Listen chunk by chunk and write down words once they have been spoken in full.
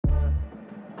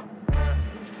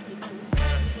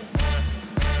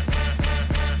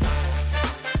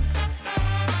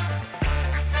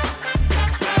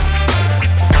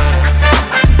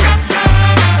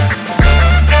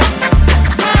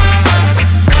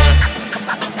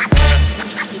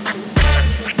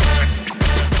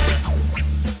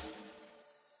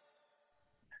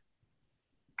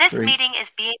This meeting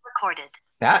is being recorded.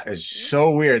 That is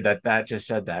so weird that just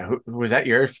said that. Was that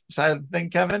your side of the thing,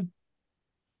 Kevin?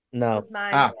 No. Was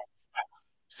mine. Ah,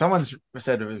 someone's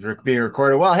said it was being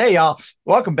recorded. Well, hey y'all,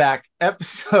 welcome back.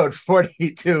 Episode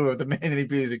 42 of the Manly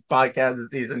Musings podcast of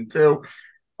season 2.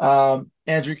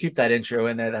 Andrew, keep that intro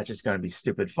in there. That's just gonna be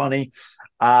stupid funny.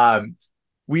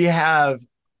 We have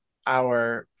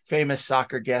our famous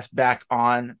soccer guest back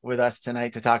on with us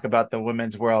tonight to talk about the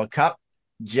Women's World Cup.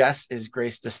 Jess is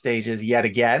graced the stages yet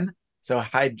again. So,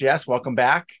 hi, Jess. Welcome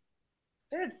back.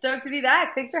 Good. Stoked to be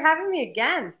back. Thanks for having me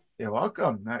again. You're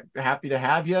welcome. Happy to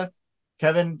have you.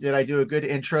 Kevin, did I do a good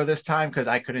intro this time? Because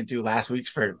I couldn't do last week's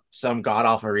for some god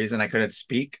awful reason. I couldn't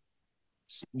speak.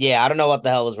 Yeah, I don't know what the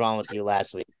hell was wrong with you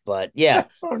last week, but yeah,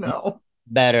 Oh, no.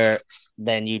 better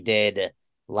than you did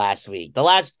last week.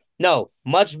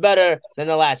 Much better than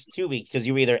the last 2 weeks because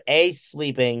you were either A,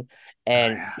 sleeping,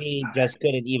 and Yeah, B, just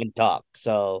couldn't even talk.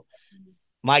 So,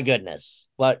 my goodness.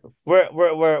 But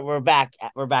we're back.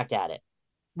 We're back at it.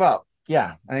 well,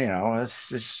 yeah, it's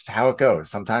just how it goes.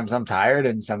 Sometimes I'm tired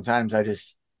and sometimes I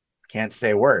just can't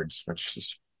say words, which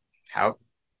is how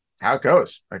it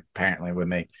goes, apparently, with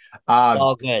me. It's Um,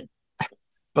 all good.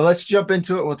 But let's jump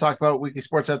into it. We'll talk about weekly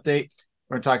sports update.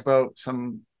 We're going to talk about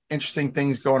some interesting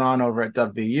things going on over at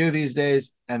WVU these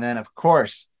days. And then, of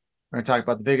course, we're going to talk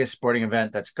about the biggest sporting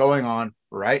event that's going on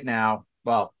right now.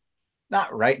 Well,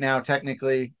 not right now,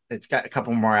 technically. It's got a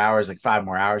couple more hours, like 5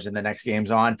 more hours, and the next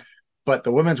game's on. But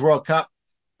the Women's World Cup,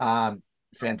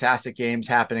 fantastic games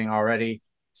happening already.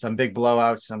 Some big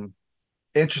blowouts, some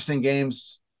interesting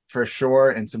games for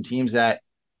sure, and some teams that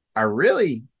are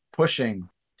really pushing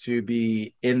to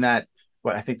be in that.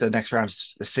 What I think the next round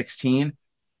is the 16.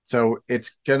 So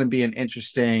it's going to be an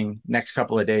interesting next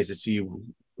couple of days to see who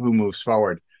moves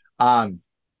forward.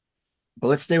 But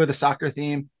let's stay with the soccer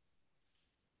theme.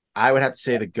 I would have to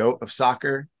say the GOAT of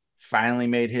soccer finally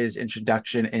made his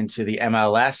introduction into the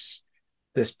MLS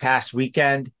this past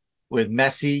weekend with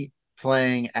Messi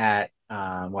playing at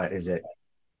what is it?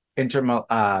 Inter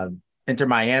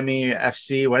Miami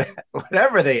FC,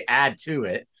 whatever they add to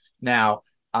it. Now,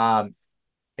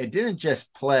 it didn't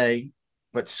just play,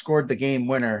 but scored the game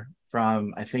winner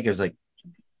from, I think it was like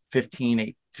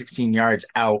 15, 16 yards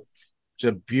out. It's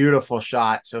a beautiful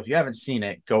shot. So if you haven't seen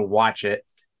it, go watch it.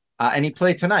 And he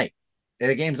played tonight.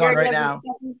 The game's He on already right has his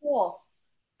now. second goal.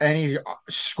 And he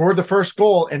scored the first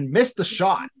goal and missed the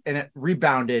shot, and it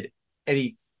rebounded and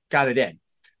he got it in.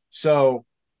 So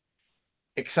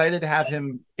excited to have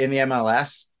him in the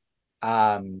MLS.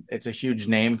 It's a huge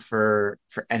name for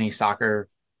any soccer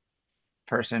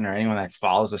person or anyone that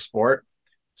follows the sport.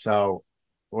 So,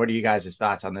 what are you guys'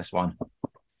 thoughts on this one?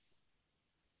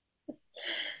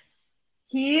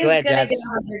 He Go is ahead, going to get Jess.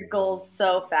 100 goals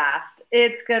so fast.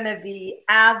 It's going to be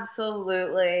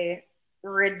absolutely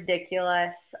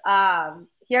ridiculous.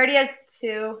 He already has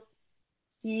two.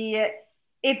 He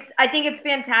I think it's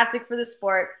fantastic for the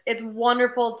sport. It's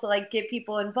wonderful to like get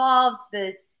people involved.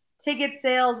 The ticket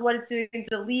sales, what it's doing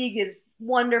for the league is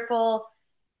wonderful.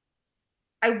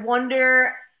 I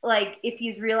wonder like if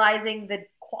he's realizing the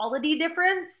quality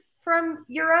difference from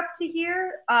Europe to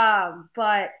here.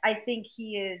 But I think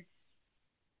he is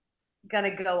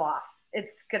gonna go off.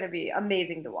 It's gonna be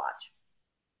amazing to watch.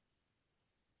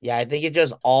 Yeah, I think it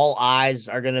just all eyes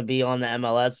are going to be on the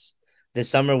MLS this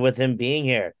summer with him being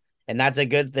here. And that's a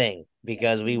good thing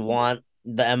because we want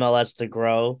the MLS to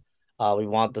grow. We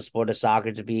want the sport of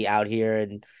soccer to be out here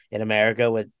in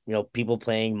America with, people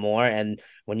playing more. And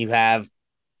when you have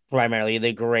primarily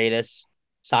the greatest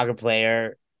soccer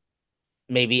player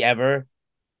maybe ever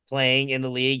playing in the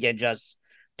league and just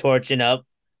torching up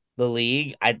the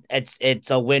league,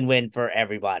 it's a win-win for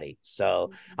everybody.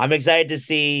 So I'm excited to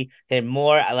see him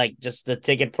more. I like just the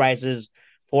ticket prices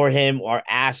for him are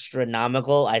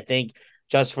astronomical. I think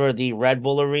just for the Red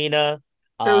Bull Arena,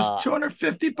 It was uh,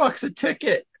 $250 a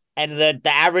ticket. and the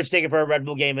average ticket for a Red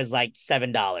Bull game is like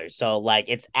 $7. So like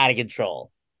it's out of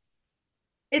control.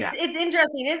 Yeah. It's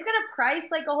interesting. It's gonna price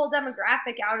like a whole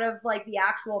demographic out of like the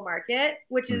actual market,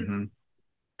 which Mm-hmm. is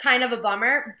kind of a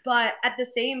bummer. But at the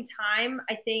same time,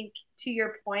 I think to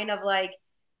your point of like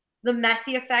the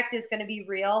Messi effect is going to be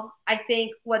real. I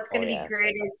think what's going Oh to be yeah.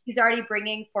 great is he's already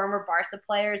bringing former Barca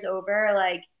players over.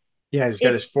 Like Yeah, he's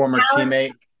got it's his former talent,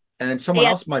 teammate, and then someone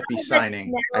yeah, else might be talent that's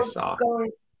signing. I now saw.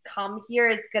 going to come here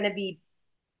is going to be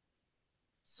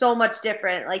so much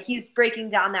different. Like he's breaking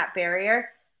down that barrier.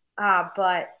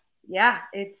 But yeah,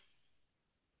 it's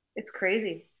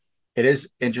crazy. It is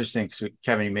interesting because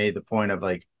Kevin, you made the point of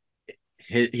like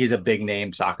he's a big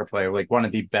name soccer player, like one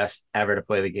of the best ever to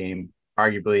play the game,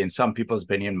 arguably in some people's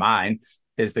opinion. Mine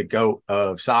is the GOAT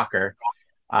of soccer.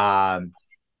 Um,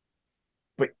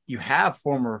 but you have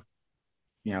former,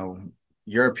 you know,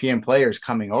 European players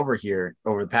coming over here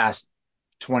over the past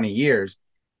 20 years,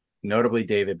 notably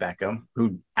David Beckham,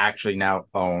 who actually now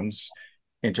owns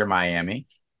Inter Miami,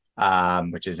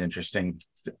 which is interesting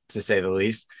to say the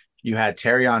least. You had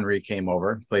Terry Henry came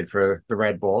over, played for the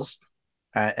Red Bulls.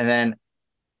 And then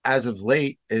as of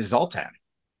late is Zoltan.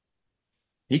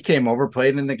 He came over,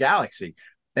 played in the Galaxy.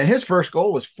 And his first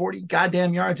goal was 40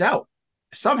 goddamn yards out.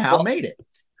 Somehow Well, made it.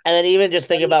 and then even just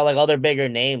think about like other bigger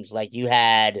names, like you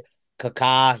had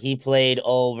Kaká, he played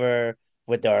over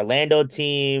with the Orlando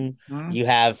team. Mm-hmm. You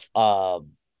have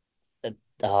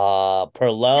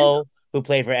Perlow, who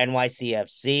played for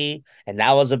NYCFC, and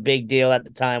that was a big deal at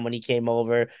the time when he came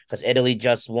over because Italy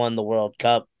just won the World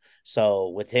Cup. So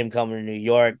with him coming to New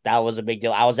York, that was a big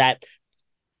deal. I was at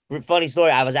funny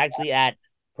story. I was actually at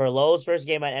Perlow's first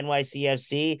game at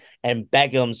NYCFC and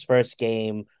Beckham's first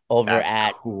game over That's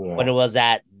at when it cool. was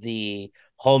at the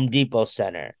Home Depot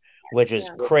Center, which was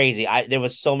Yeah. crazy. There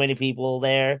was so many people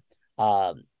there.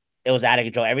 It was out of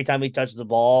control. Every time we touched the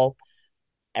ball,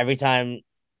 every time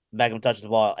Beckham touched the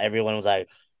ball, everyone was like,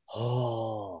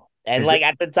 "Oh!" And Is like it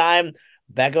at the time,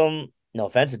 Beckham. No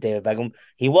offense to David Beckham,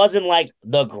 he wasn't like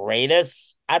the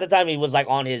greatest at the time. He was like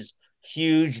on his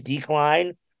huge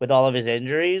decline with all of his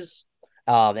injuries.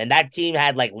 And that team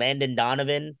had like Landon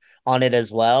Donovan on it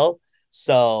as well.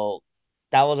 So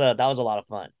that was a lot of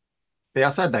fun. they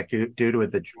also had that dude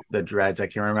with the dreads? I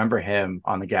can remember him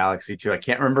on the Galaxy too. I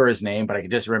can't remember his name, but I can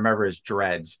just remember his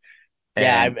dreads.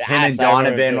 Yeah, And him and I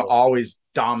remember Donovan too. always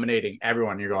dominating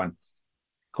everyone. You're going,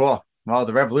 cool. Well,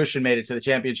 the Revolution made it to the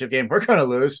championship game. We're going to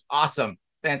lose. Awesome.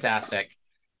 Fantastic.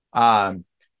 Um,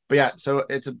 but yeah, so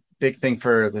it's a big thing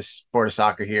for the sport of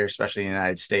soccer here, especially in the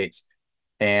United States.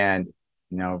 And,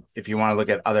 if you want to look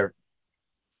at other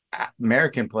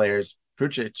American players,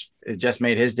 Pucic just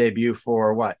made his debut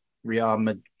for what? Real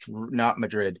Madrid, not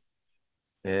Madrid,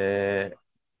 uh,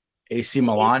 AC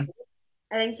Milan.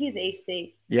 I think he's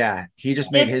AC. Yeah, he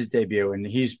just made It's his debut, and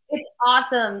he's it's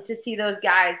awesome to see those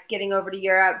guys getting over to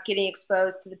Europe, getting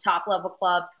exposed to the top level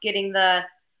clubs, getting that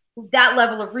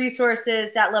level of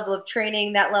resources, that level of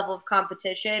training, that level of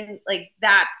competition. Like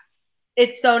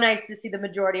it's so nice to see the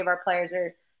majority of our players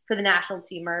are for the national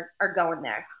team are going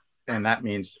there. and that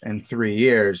means in 3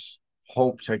 years,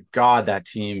 hope to God that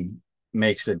team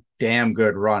makes a damn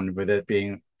good run with it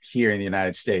being here in the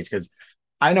United States. Because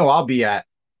I know I'll be at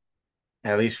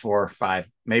least 4 or 5,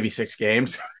 maybe 6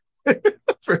 games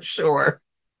for sure.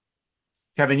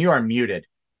 Kevin, you are muted.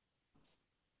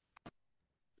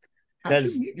 How'd you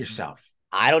Because mute yourself?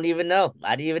 I don't even know.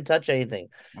 I didn't even touch anything.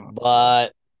 Oh,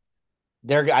 But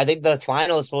I think the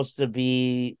final is supposed to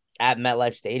be at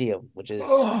MetLife Stadium, which is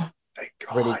oh thank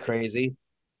pretty God. crazy.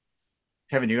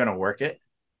 Kevin, you gonna work it?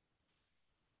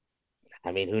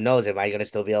 I mean, who knows? Am I going to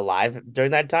still be alive during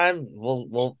that time?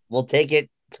 We'll take it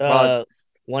Well,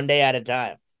 one day at a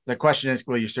time. the question is,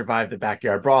 will you survive the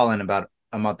backyard brawl in about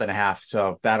a month and a half?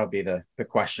 So that'll be the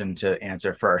question to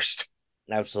answer first.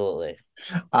 Absolutely.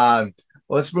 Um,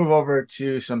 let's move over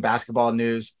to some basketball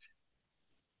news.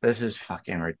 This is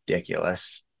fucking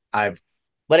ridiculous. But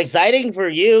exciting for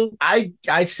you. I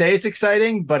say it's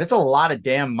exciting, but it's a lot of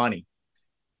damn money.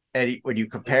 And when you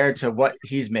compare to what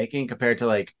he's making compared to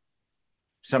like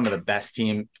some of the best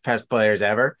players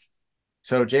ever.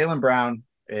 So Jaylen Brown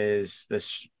is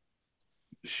this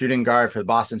shooting guard for the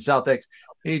Boston Celtics.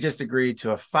 He just agreed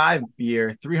to a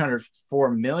 5-year,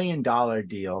 $304 million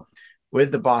deal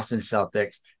with the Boston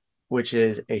Celtics, which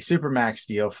is a supermax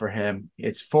deal for him.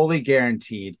 It's fully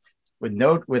guaranteed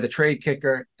with a trade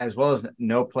kicker as well as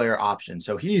no player option.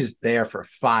 So he's there for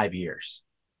 5 years.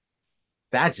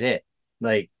 That's it.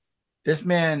 Like this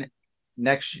man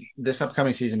this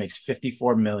upcoming season makes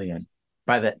 54 million.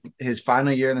 By his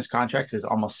final year in this contract is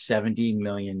almost $70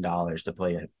 million to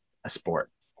play a sport.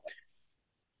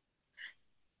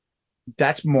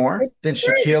 That's more than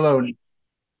Shaquille O'Neal.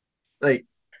 Like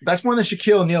that's more than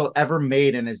Shaquille O'Neal ever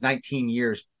made in his 19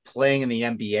 years playing in the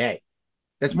NBA.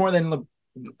 That's more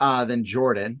than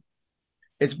Jordan.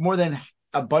 It's more than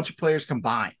a bunch of players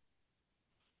combined.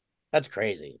 That's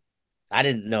crazy. I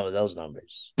didn't know those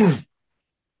numbers.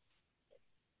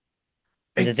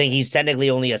 And the thing, he's technically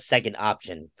only a second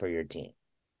option for your team.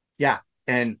 Yeah,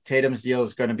 and Tatum's deal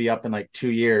is going to be up in like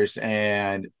 2 years,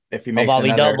 and if he I'll makes probably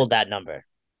another, doubled that number.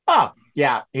 oh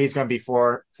yeah, he's going to be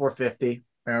 450,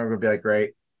 and we're going to be like,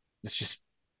 great, let's just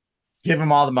give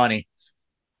him all the money,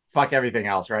 fuck everything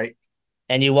else, right?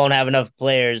 And you won't have enough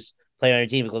players play on your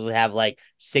team because we have like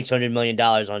 $600 million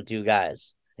on two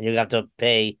guys. And you have to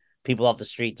pay people off the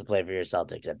street to play for your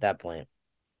Celtics at that point.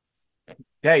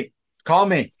 Hey, call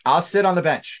me. I'll sit on the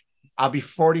bench. I'll be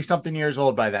 40 something years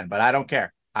old by then, but I don't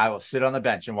care. I will sit on the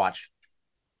bench and watch.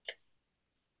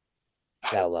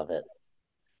 Gotta love it.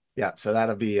 Yeah, so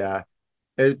that'll be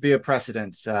it'd be a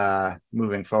precedence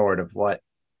moving forward of what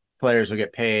players will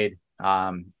get paid.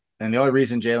 And the only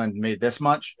reason Jaylen made this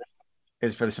much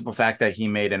is for the simple fact that he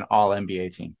made an all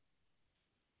NBA team.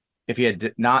 If he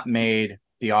had not made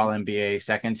the all NBA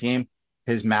second team,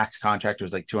 his max contract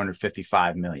was like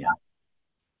 255 million.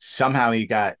 Somehow he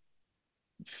got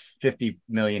 50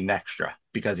 million extra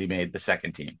because he made the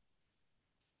second team.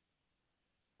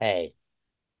 Hey,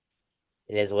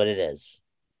 it is what it is.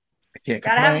 I can't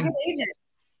Gotta have a good complain. agent.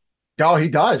 Oh, he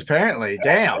does, apparently.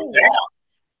 Damn. Oh, yeah.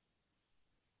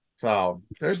 So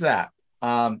there's that.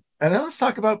 And then let's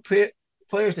talk about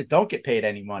players that don't get paid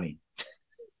any money.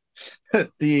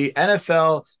 The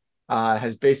NFL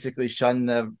has basically turned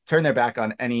their back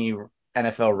on any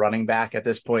NFL running back at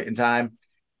this point in time.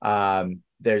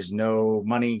 There's no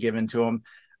money given to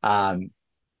them.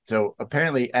 So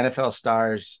apparently NFL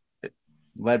stars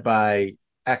led by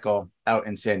Eckel out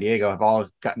in San Diego have all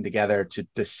gotten together to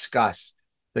discuss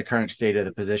the current state of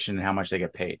the position and how much they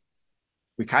get paid.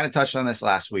 We kind of touched on this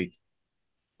last week,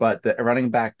 but the running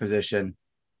back position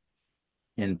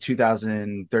in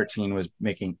 2013 was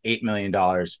making $8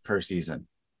 million per season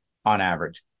on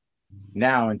average.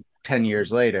 Now, in 10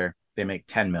 years later, they make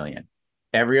 10 million.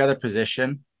 Every other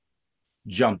position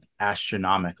jumped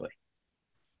astronomically.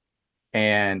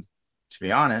 And to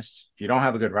be honest, if you don't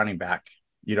have a good running back,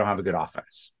 you don't have a good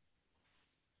offense.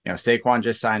 You know, Saquon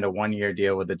just signed a 1-year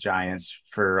deal with the Giants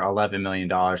for $11 million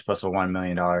plus a $1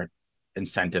 million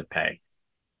incentive pay.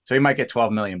 So he might get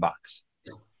 12 million bucks,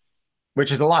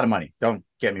 which is a lot of money. Don't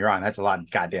get me wrong. That's a lot of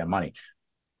goddamn money.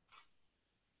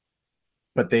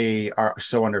 But they are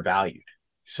so undervalued.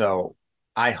 So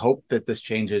I hope that this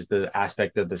changes the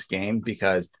aspect of this game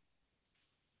because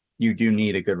you do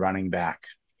need a good running back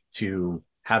to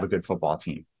have a good football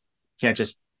team. You can't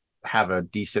just have a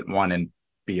decent one and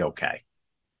be okay.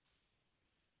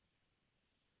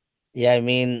 Yeah, I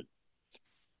mean,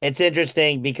 it's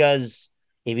interesting because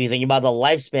if you think about the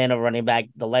lifespan of running back,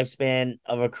 the lifespan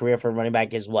of a career for a running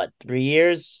back is what, 3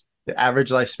 years? The average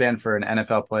lifespan for an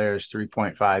NFL player is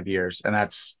 3.5 years, and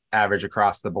that's average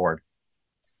across the board.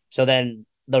 So then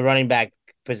the running back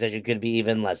position could be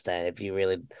even less than if you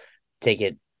really take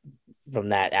it from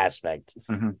that aspect.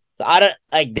 Mm-hmm. So I don't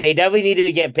like they definitely needed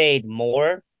to get paid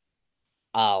more.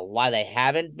 Why they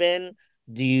haven't been?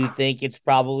 Do you think it's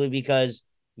probably because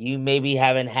you maybe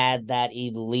haven't had that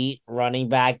elite running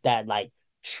back that like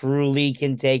truly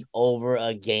can take over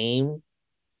a game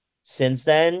since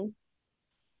then?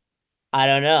 I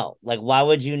don't know. Like, why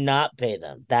would you not pay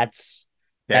them? That's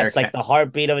like the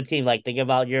heartbeat of a team. Like, think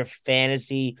about your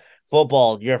fantasy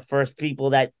football. Your first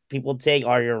people that people take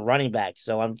are your running backs.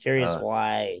 So I'm curious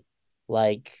why,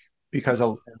 like, because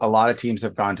a lot of teams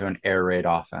have gone to an air raid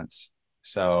offense.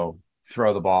 So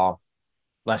throw the ball,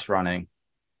 less running,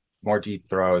 more deep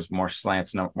throws, more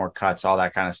slants, more cuts, all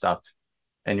that kind of stuff.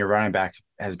 And your running back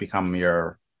has become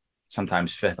your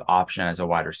sometimes fifth option as a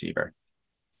wide receiver,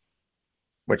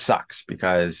 which sucks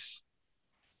because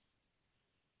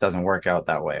it doesn't work out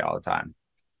that way all the time.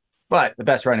 But the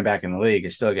best running back in the league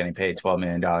is still getting paid $12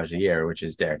 million a year, which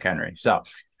is Derrick Henry. So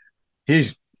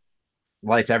he's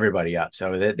lights everybody up.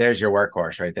 So there's your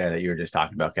workhorse right there that you were just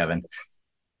talking about, Kevin.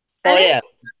 oh yeah,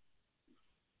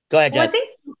 go ahead, Well, Jess.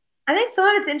 I think some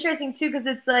of it's interesting too because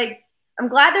it's like I'm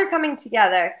glad they're coming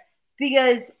together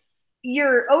because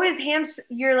you're always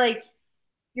you're like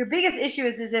your biggest issue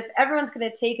is if everyone's going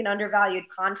to take an undervalued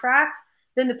contract,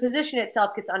 then the position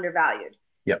itself gets undervalued.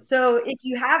 Yep. So if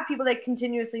you have people that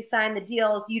continuously sign the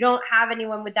deals, you don't have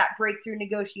anyone with that breakthrough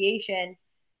negotiation.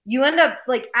 You end up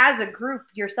like as a group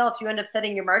yourselves, you end up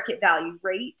setting your market value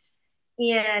rate,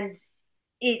 and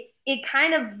it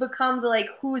kind of becomes like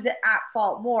who's at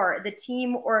fault more, the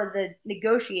team or the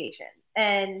negotiation.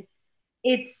 And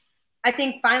it's I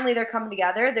think finally they're coming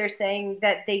together. They're saying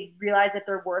that they realize that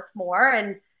they're worth more,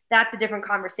 and that's a different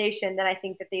conversation than I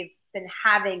think that they've been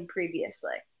having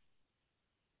previously.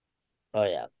 Oh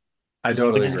yeah, I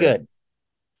totally which is agree. good.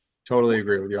 Totally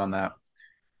agree with you on that.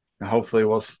 And hopefully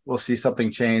we'll see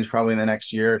something change probably in the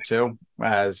next year or two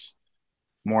as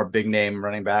more big name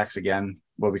running backs again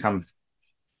will become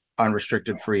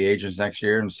unrestricted free agents next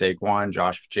year, and Saquon,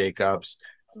 Josh Jacobs.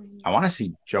 I want to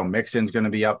see Joe Mixon's going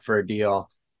to be up for a deal.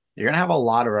 You're going to have a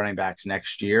lot of running backs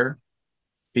next year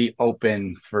be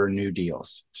open for new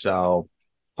deals. So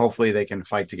hopefully they can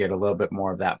fight to get a little bit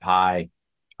more of that pie.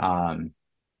 And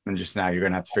just now you're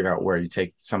going to have to figure out where you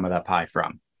take some of that pie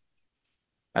from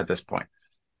at this point.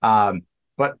 But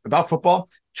But about football,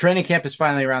 training camp is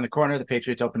finally around the corner. The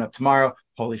Patriots open up tomorrow.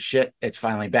 Holy shit, it's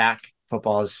finally back.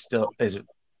 Football is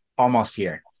almost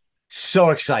here. So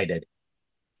excited.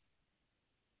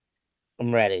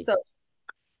 I'm ready. So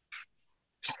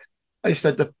I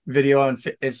sent the video on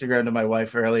Instagram to my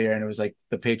wife earlier, and it was like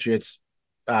the Patriots,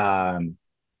 like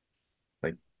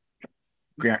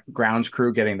grounds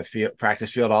crew getting the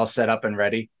practice field all set up and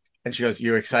ready. And she goes,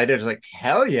 "You excited?" I was like,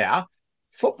 "Hell yeah,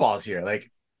 football's here!"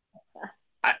 Like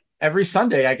every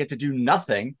Sunday, I get to do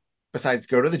nothing besides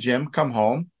go to the gym, come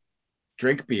home,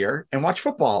 drink beer, and watch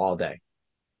football all day.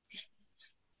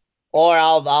 Or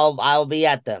I'll be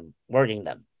at them, working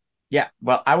them. Yeah,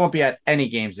 well, I won't be at any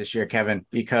games this year, Kevin,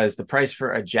 because the price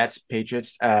for a Jets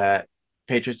Patriots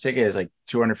ticket is like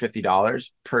 $250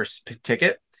 per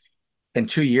ticket. And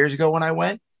 2 years ago when I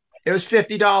went, it was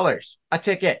 $50 a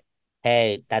ticket.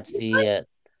 Hey, that's the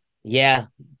yeah.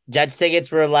 Jets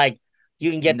tickets were like you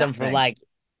can get them for Nothing. like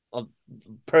uh,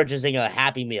 purchasing a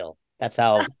Happy Meal. That's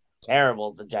how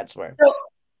terrible the Jets were. so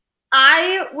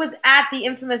I was at the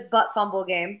infamous butt fumble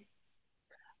game.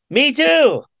 Me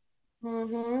too.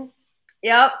 Mm-hmm.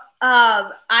 Yep.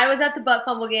 I was at the butt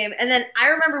fumble game, and then I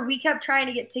remember we kept trying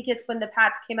to get tickets when the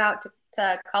Pats came out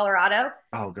to Colorado,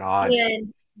 Oh God.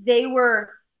 and they were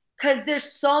because there's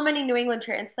so many New England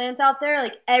transplants out there.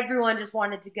 Like everyone just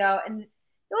wanted to go, and it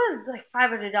was like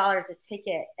 $500 a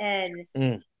ticket. And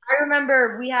Mm. I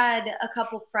remember we had a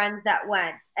couple friends that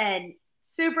went, and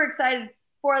super excited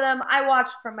for them. I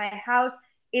watched from my house.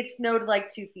 It snowed like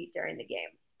 2 feet during the game.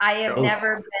 I have Oh,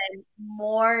 never been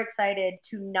more excited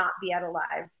to not be at a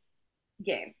live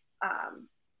game.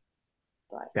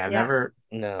 But yeah, yeah, I've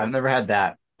No. never had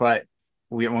that. But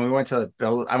when we went to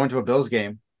Bill, I went to a Bills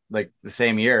game like the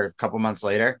same year, a couple months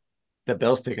later. The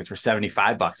Bills tickets were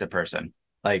 $75 a person.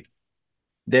 Like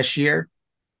this year,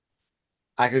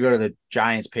 I could go to the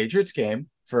Giants Patriots game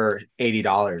for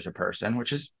 $80 a person,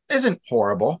 which isn't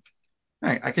horrible.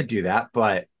 I could do that,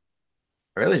 but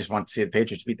I really just want to see the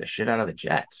Patriots beat the shit out of the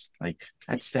Jets. Like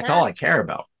that's yeah. all I care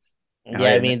about.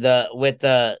 Yeah, I mean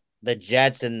the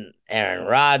Jets and Aaron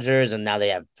Rodgers, and now they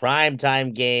have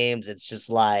primetime games. It's just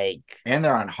like And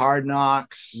they're on Hard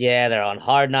Knocks. yeah, they're on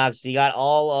Hard Knocks. You got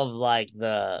all of like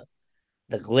the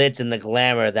glitz and the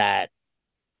glamour that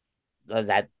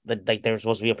like they're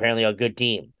supposed to be apparently a good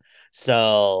team.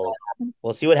 So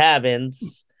we'll see what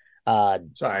happens.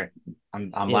 Sorry,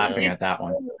 I'm You laughing know, at that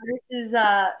one.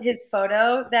 His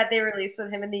photo that they released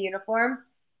with him in the uniform.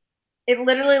 It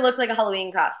literally looks like a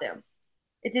Halloween costume.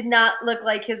 It did not look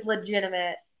like his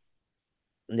legitimate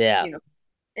yeah, uniform.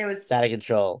 It it's was out of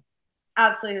control.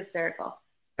 absolutely hysterical.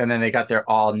 And then they got their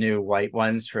all new white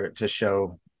ones to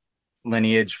show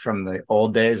lineage from the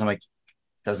old days. I'm like,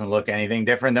 doesn't look anything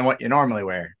different than what you normally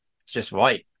wear. It's just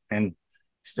white and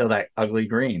still that ugly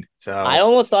green. I So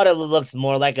almost thought it looks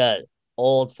more like a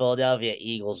old Philadelphia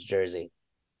Eagles jersey.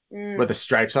 with the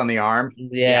stripes on the arm,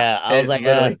 yeah, Yeah, I was it like,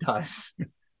 literally does.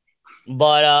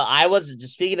 but I was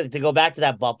just speaking to go back to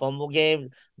that Buff Fumble game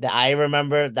that I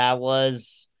remember that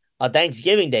was a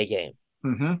Thanksgiving Day game.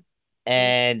 Mm-hmm.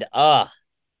 And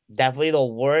definitely the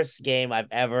worst game I've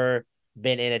ever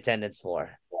been in attendance for,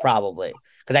 probably.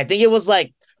 Because I think it was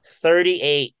like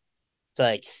 38 to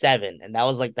like 7, and that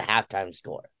was like the halftime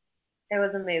score. It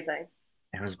was amazing.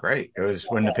 It was great. It was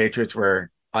when the Patriots were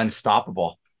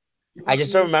unstoppable. I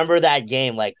just Mhm. remember that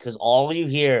game, like, because all you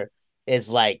hear is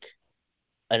like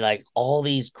and like all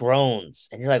these groans,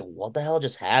 and you're like, what the hell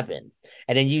just happened?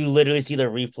 And then you literally see the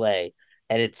replay,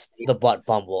 and it's the butt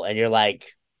fumble, and you're like,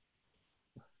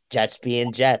 Jets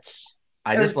being Jets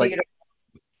I It was just like beautiful.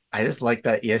 I just like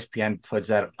that ESPN puts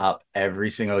that up every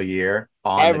single year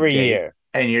on the every date, year.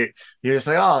 and you're just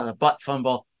like, oh, the butt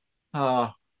fumble.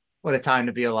 Oh, what a time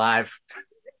to be alive.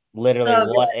 Literally, So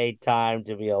what a time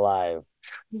to be alive.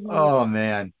 good. Mhm. Oh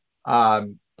man.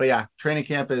 But yeah, training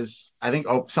camp is. I think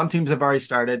some teams have already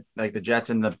started. Like the Jets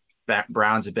and the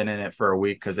Browns have been in it for a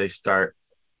week because they start.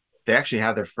 They actually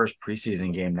have their first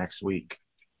preseason game next week.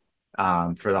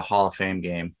 For the Hall of Fame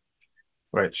game,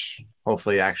 which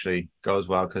hopefully actually goes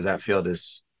well because that field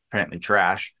is apparently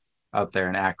trash out there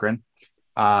in Akron.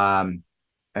 Um,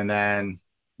 and then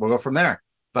we'll go from there.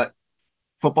 But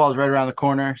football is right around the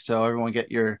corner, so everyone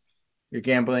get your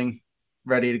gambling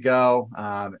ready to go.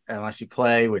 Unless you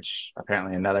play, which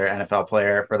apparently another NFL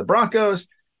player for the Broncos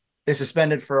is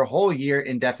suspended for a whole year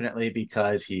indefinitely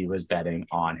because he was betting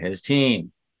on his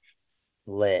team.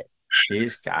 Lit.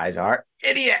 These guys are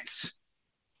idiots.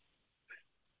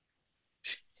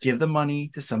 Just give the money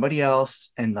to somebody else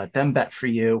and let them bet for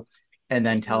you, and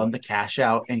then tell them to cash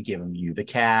out and give them you the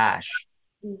cash.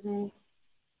 Mhm.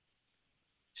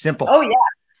 Simple. Oh yeah,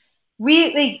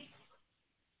 we like.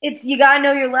 it's you gotta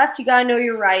know your left, you gotta know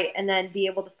your right, and then be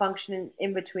able to function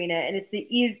in between it. And it's the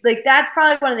easy, like that's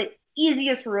probably one of the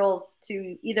easiest rules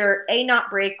to either A, not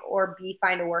break, or B,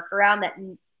 find a workaround that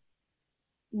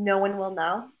no one will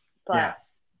know. Yeah,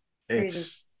 But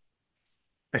crazy.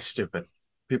 it's stupid.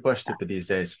 People are stupid these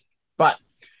days. But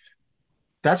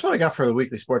that's what I got for the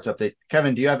weekly sports update.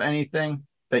 Kevin, do you have anything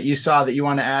that you saw that you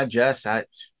want to add? Jess,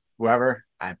 whoever.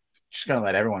 I'm just gonna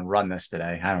let everyone run this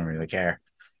today. I don't really care.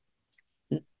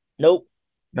 Nope.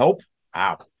 Nope.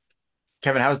 Wow.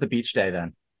 Kevin, how's the beach day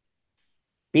then?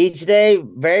 Beach day,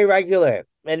 very regular,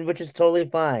 and which is totally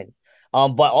fine.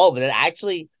 But then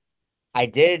actually, I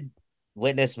did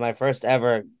witness my first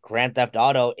ever Grand Theft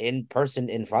Auto in person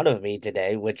in front of me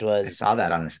today, which I was saw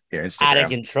that on your out of Instagram.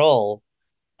 control.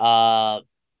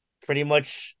 Pretty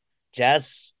much,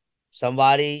 Jess,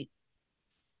 somebody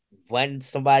went in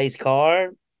somebody's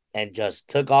car and just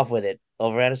took off with it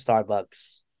over at a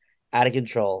Starbucks, out of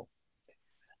control.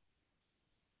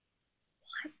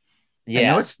 I know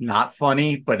Yeah, it's not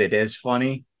funny, but it is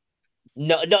funny.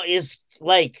 no, it's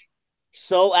like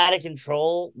so out of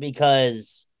control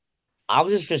because I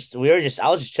was just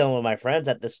chilling with my friends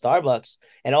at the Starbucks,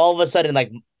 and all of a sudden,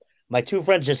 like my two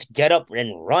friends just get up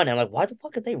and run. I'm like, why the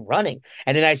fuck are they running?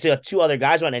 And then I see two other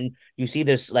guys run, and you see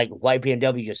this like white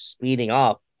BMW just speeding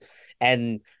off,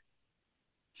 and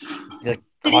the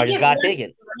Did car he just get got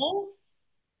taken. running?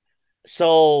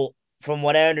 So from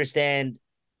what I understand,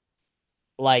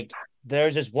 like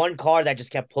there's this one car that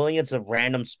just kept pulling into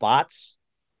random spots,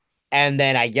 and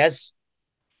then I guess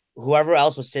whoever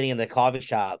else was sitting in the coffee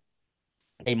shop,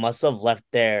 they must have left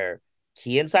their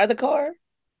key inside the car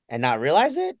and not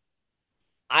realize it.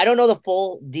 I don't know the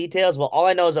full details, but all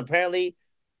I know is apparently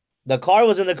the car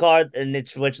was in the car, in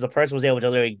which the person was able to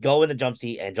literally go in the jump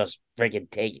seat and just freaking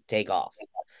take off.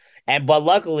 But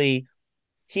luckily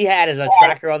he had as a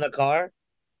tracker on the car,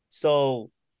 so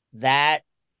that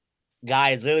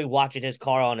guy is literally watching his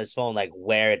car on his phone, like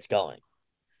where it's going.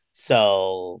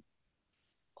 So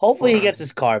hopefully he Or gets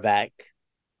his car back.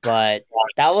 But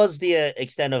that was the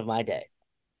extent of my day.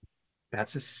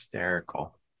 that's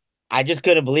hysterical. I just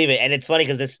couldn't believe it, and it's funny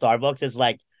because this Starbucks is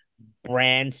like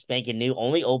brand spanking new,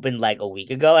 only opened like a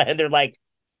week ago, and they're like,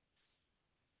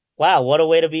 "Wow, what a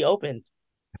way to be open!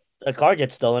 A car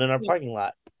gets stolen in our parking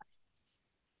lot."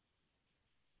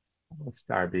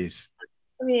 Starbies.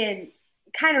 I mean,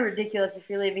 kind of ridiculous if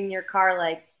you're leaving your car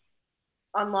like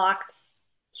unlocked,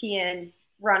 key in,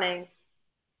 running.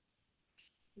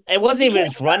 It wasn't You even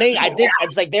can't. just running. I think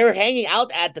it's like they were hanging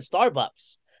out at the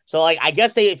Starbucks. So like I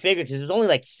guess they figured because it was only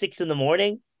like 6 in the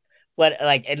morning, but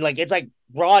like and like it's like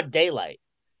broad daylight.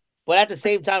 But at the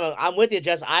same time, I'm with you,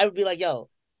 Jess. I would be like, yo,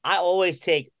 I always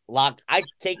take lock. I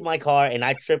take my car and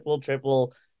I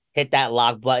triple hit that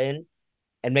lock button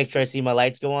and make sure I see my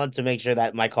lights go on to make sure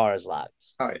that my car is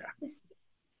locked. Oh yeah. I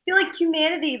feel like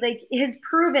humanity like has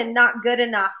proven not good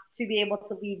enough to be able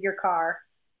to leave your car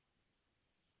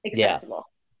Yeah. accessible.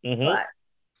 Mm-hmm. But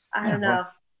I Yeah. don't Well,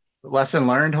 know. lesson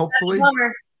learned, That's a hopefully.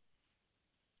 bummer.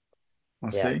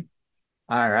 We'll Yeah. see.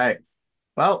 All right.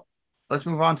 Well, let's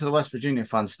move on to the West Virginia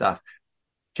fun stuff.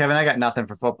 Kevin, I got nothing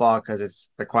for football because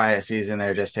it's the quiet season.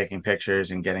 They're just taking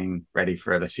pictures and getting ready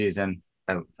for the season.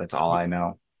 That's all I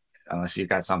know, unless you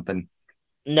got something.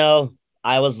 No,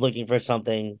 I was looking for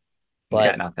something, You got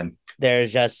but nothing.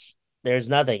 there's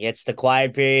nothing. It's the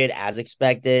quiet period as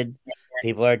expected.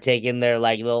 People are taking their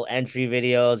like little entry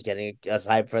videos, getting us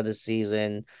hyped for the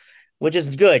season, which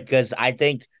is good because I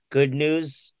think good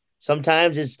news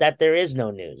sometimes is that there is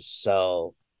no news.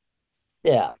 So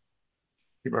yeah.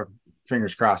 Keep our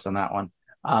fingers crossed on that one.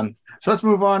 So let's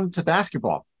move on to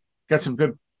basketball. Got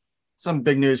some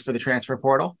big news for the transfer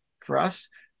portal for us.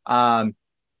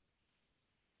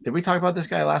 Did we talk about this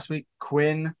guy last week?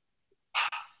 Quinn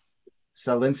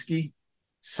Selinsky,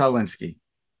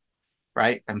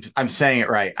 right? I'm saying it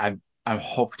right. I'm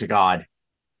hope to God.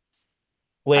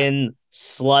 When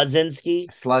Sluzinski,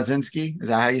 Slazinski, is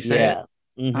that how you say it? yeah.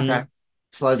 Mm-hmm. Okay.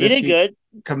 You did Slazinski good.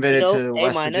 committed to A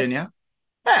West Virginia. minus.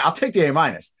 Hey, I'll take the A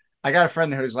minus. I got a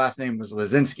friend whose last name was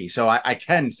Lazinski, so I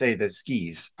can say the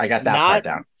skis. I got that part Not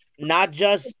down. not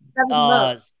just That was the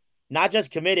most. not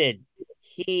just committed,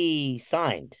 he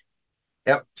signed.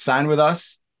 Yep, signed with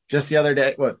us just the other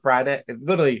day. What Friday? It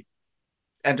literally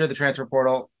entered the transfer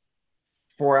portal.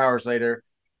 4 hours later,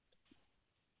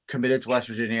 committed to West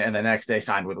Virginia, and the next day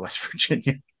signed with West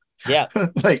Virginia. Yeah.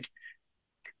 Like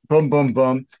boom, boom,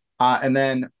 boom. And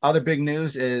then other big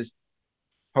news is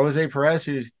Jose Perez,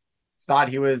 who thought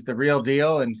he was the real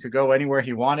deal and could go anywhere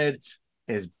he wanted,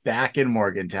 is back in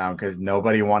Morgantown because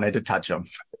nobody wanted to touch him.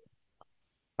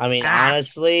 I mean, Ah,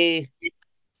 honestly,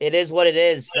 it is what it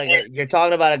is. Like you're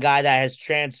talking about a guy that has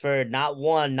transferred not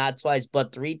one, not twice,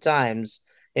 but three times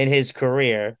in his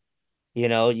career.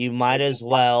 You might as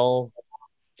well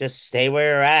just stay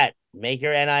where you're at. Make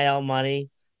your NIL money.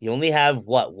 You only have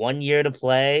what, 1 year to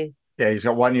play? Yeah, he's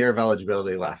got 1 year of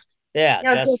eligibility left. Yeah, Yeah,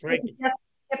 I was gonna just say freaking he has to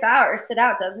skip out or sit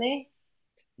out, doesn't he?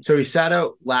 So he sat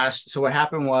out last. So what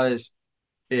happened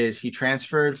is he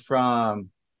transferred from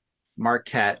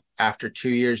Marquette after 2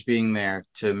 years being there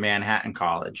to Manhattan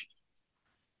College.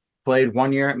 Played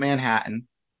 1 year at Manhattan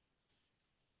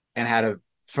and had a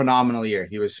phenomenal year.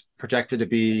 He was projected to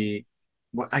be,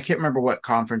 I can't remember what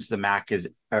conference the MAC is,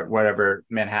 or whatever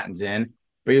Manhattan's in,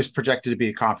 but he was projected to be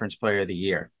the conference player of the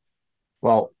year.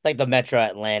 Well, like the Metro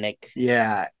Atlantic.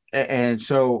 yeah. And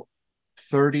so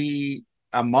 30,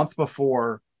 a month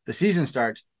before the season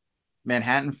starts,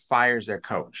 Manhattan fires their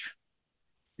coach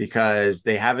because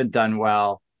they haven't done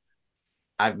well.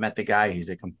 I've met the guy. He's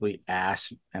a complete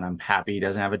ass, and I'm happy he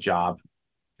doesn't have a job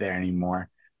there anymore.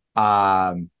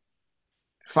 Um,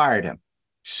 Fired him.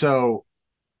 So,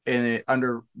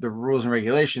 under the rules and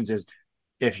regulations, is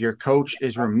if your coach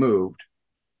is removed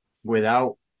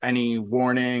without any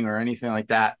warning or anything like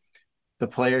that, the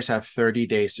players have 30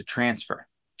 days to transfer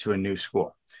to a new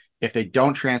school. If they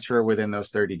don't transfer within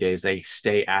those 30 days, they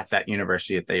stay at that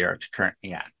university that they are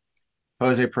currently at.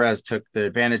 Jose Perez took the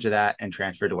advantage of that and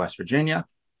transferred to West Virginia.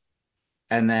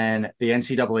 And then the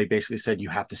NCAA basically said you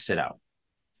have to sit out.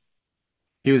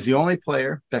 He was the only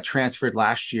player that transferred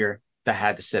last year that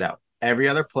had to sit out. Every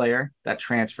other player that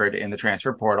transferred in the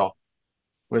transfer portal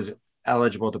was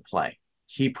eligible to play.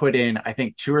 He put in, I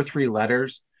think, 2 or 3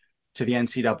 letters to the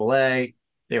NCAA.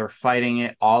 They were fighting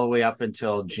it all the way up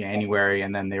until January.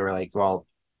 And then they were like, well,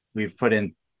 we've put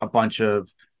in a bunch of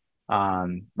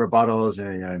rebuttals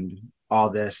and all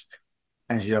this.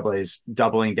 NCAA is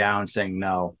doubling down, saying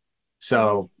no.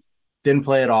 So didn't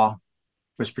play at all.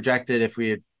 Was projected,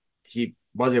 he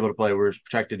was able to play, we were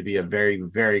projected to be a very,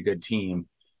 very good team.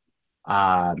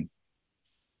 And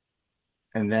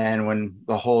then when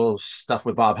the whole stuff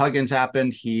with Bob Huggins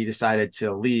happened, he decided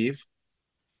to leave.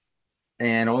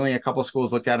 And only a couple of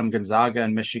schools looked at him. Gonzaga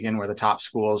and Michigan were the top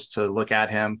schools to look at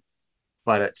him.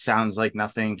 But it sounds like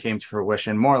nothing came to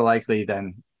fruition. More likely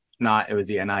than not, it was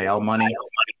the NIL money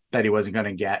that he wasn't going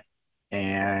to get.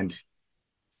 And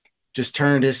just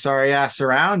turned his sorry ass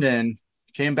around and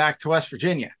came back to West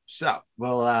Virginia. So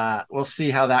we'll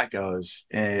see how that goes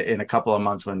in a couple of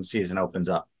months when the season opens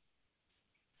up.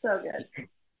 So good.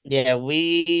 Yeah,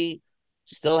 we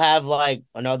still have like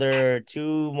another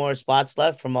two more spots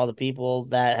left from all the people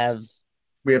that have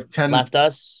We have 10 left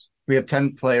us. we have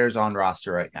 10 players on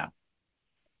roster right now.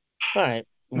 All right.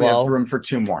 We have Well, room for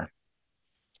 2 more.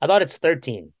 I thought it's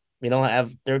 13. We don't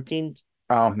have 13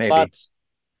 Oh, maybe. spots.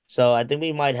 So I think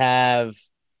we might have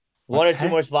one or two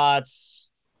more spots,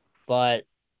 but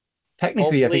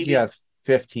Technically, I think you hopefully have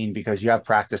 15 because you have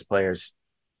practice players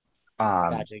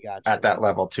gotcha. at that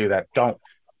level too that don't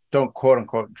quote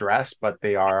unquote dress, but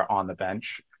they are on the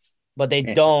bench. But they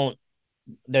don't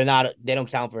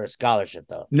count for a scholarship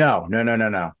though. No,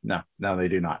 they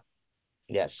do not.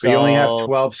 Yes. So you only have So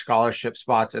 12 scholarship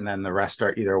spots, and then the rest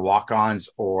are either walk-ons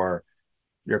or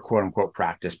your quote unquote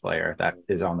practice player that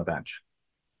is on the bench.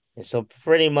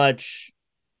 pretty much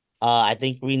I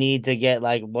think we need to get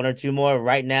like one or two more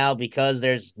right now because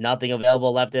there's nothing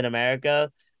available left in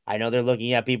America. I know they're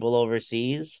looking at people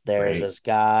overseas. There's Right. this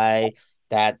guy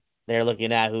that they're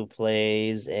looking at who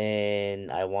plays in,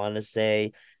 I want to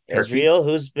say, Turkey. Israel,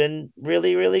 who's been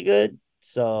really, really good.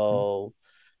 So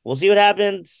we'll see what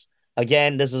happens.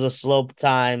 Again, this is a slow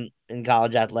time in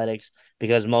college athletics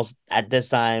because most at this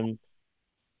time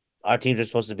our teams are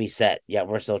supposed to be set. Yet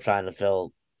we're still trying to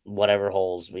fill whatever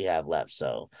holes we have left.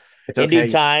 So It's in due okay.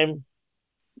 time,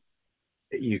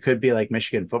 You could be like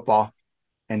Michigan football,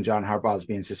 and John Harbaugh is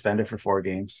being suspended for 4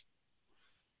 games.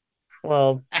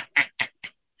 well,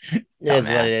 it is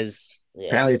what it Dumbass. is. Yeah.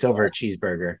 Apparently, it's over a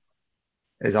cheeseburger.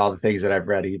 Is all the things that I've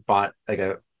read. He bought like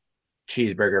a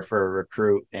cheeseburger for a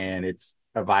recruit, and it's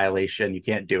a violation. You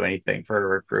can't do anything for a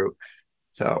recruit.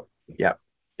 So, yep.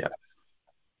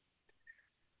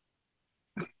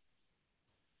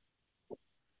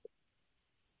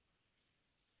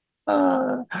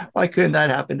 Why couldn't that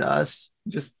happen to us?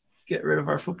 Just get rid of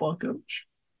our football coach.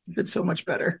 It's so much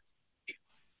better.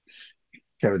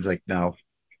 Kevin's like, no,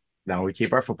 we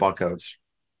keep our football coach.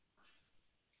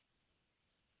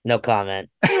 No comment.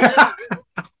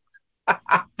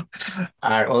 All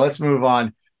right, well, let's move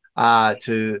on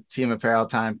to team apparel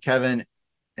time. Kevin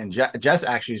and Jess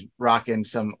actually is rocking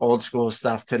some old school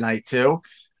stuff tonight too.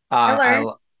 I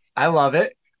learned. I love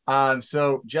it.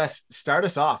 So Jess, start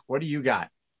us off. What do you got?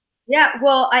 Yeah,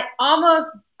 well, I almost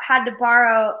had to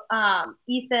borrow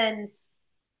Ethan's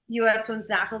U.S. Women's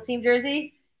National Team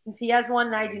jersey since he has one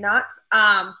and I do not.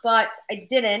 But I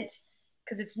didn't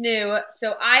because it's new.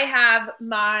 So I have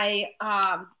my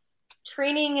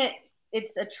training.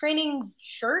 It's a training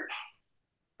shirt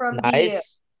from BU.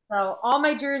 Nice. So all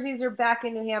my jerseys are back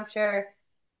in New Hampshire.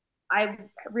 I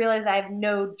realize I have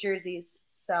no jerseys.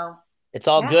 So It's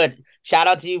all yeah. good. Shout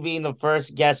out to you being the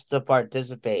first guest to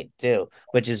participate too,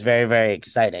 which is very, very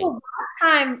exciting. Well, last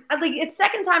time, like it's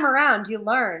second time around, you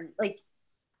learn. Like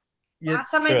last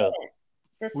It's time I True. didn't.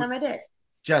 This time I did.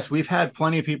 Jess, we've had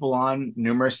plenty of people on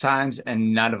numerous times,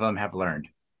 and none of them have learned.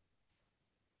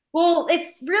 Well,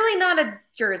 it's really not a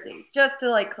jersey, just to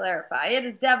like clarify. It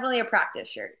is definitely a practice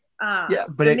shirt. Yeah,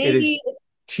 but So it maybe is if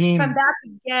I'm team, back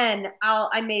again,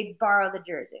 I may borrow the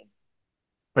jersey.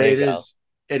 but There you go.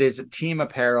 it is a team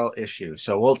apparel issue.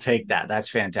 So we'll take that. That's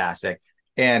fantastic.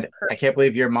 And I can't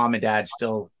believe your mom and dad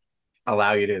still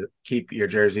allow you to keep your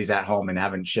jerseys at home and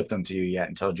haven't shipped them to you yet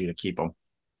and told you to keep them.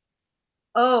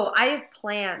 Oh, I have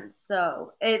plans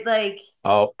though. It like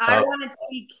Oh, I oh, want to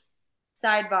take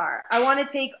sidebar. I want to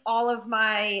take all of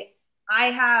my I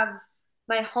have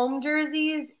my home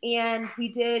jerseys and we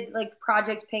did like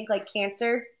Project Pink like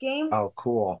cancer games. oh,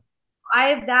 cool. I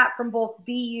have that from both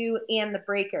BU and the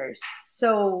Breakers.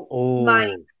 So Oh,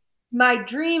 my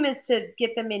dream is to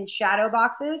get them in shadow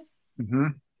boxes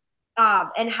Hmm.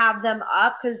 and have them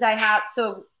up because I have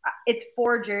so it's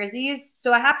 4 jerseys,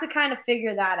 so I have to kind of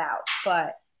figure that out.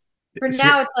 But for So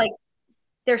here, now, it's like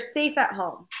they're safe at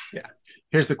home. yeah.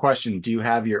 Here's the question: do you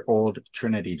have your old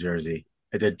Trinity jersey?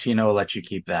 Did Tino let you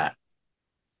keep that?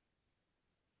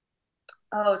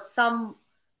 Oh, some.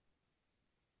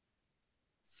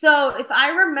 So if I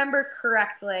remember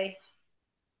correctly,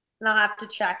 and I'll have to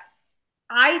check.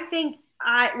 I think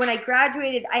I when I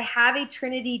graduated, I have a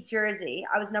Trinity jersey.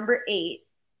 I was number 8.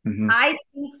 Hmm. I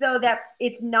think though that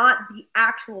it's not the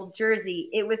actual jersey.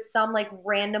 It was some like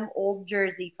random old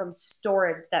jersey from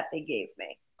storage that they gave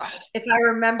me, if I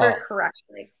remember oh,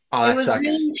 correctly. Oh, It that was sucks.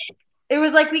 really it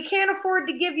was like we can't afford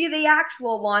to give you the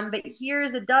actual one, but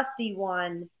here's a dusty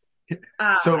one.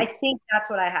 I So think that's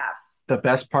what I have. the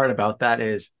best part about that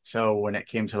is, so when it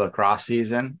came to lacrosse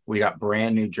season, we got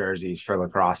brand new jerseys for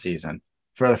lacrosse season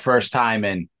for the first time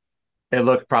in it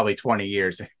looked probably 20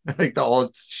 years, like the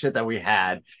old shit that we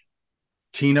had.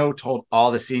 Tino told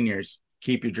all the seniors,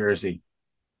 keep your jersey.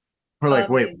 We're like,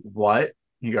 wait, Amazing. what?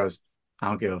 He goes, I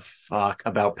don't give a fuck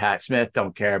about Pat Smith.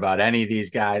 Don't care about any of these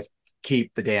guys.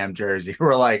 Keep the damn jersey.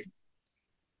 We're like,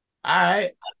 all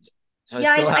right. So I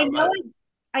Yeah, still I have know my,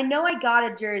 I know I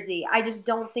got a jersey. I just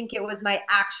don't think it was my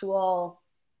actual.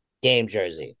 game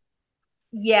jersey.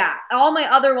 Yeah, all my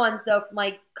other ones though from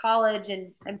like college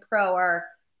and pro are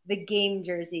the game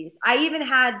jerseys. I even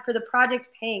had for the Project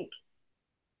Pink,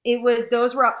 it was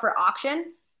those were up for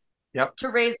auction yep. to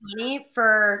raise money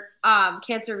for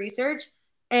cancer research.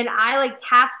 And I like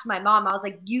tasked my mom. I was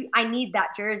like, I need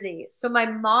that jersey. So my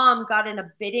mom got in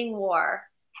a bidding war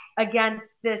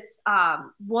against this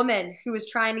woman who was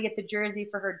trying to get the jersey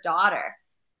for her daughter.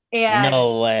 And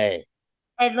No way.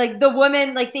 like the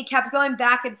woman, like they kept going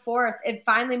back and forth. And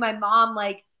finally my mom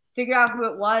like figured out who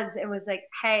it was and was like,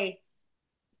 hey,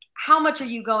 how much are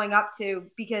you going up to?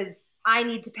 Because I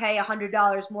need to pay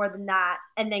 $100 more than that.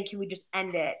 And then can we just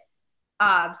end it?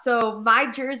 So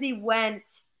my jersey went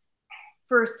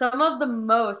for some of the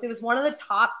most. It was one of the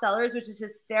top sellers, which is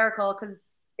hysterical because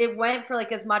it went for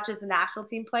like as much as the national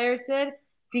team players did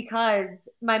because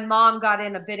my mom got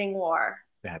in a bidding war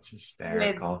That's with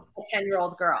hysterical. a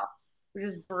 10-year-old girl, which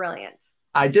is brilliant.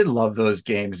 I did love those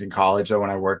games in college though when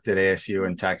I worked at ASU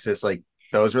in Texas. Like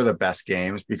those were the best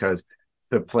games because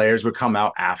the players would come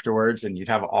out afterwards and you'd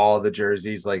have all the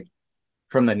jerseys like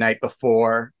from the night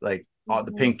before, like all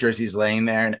the Mm-hmm. pink jerseys laying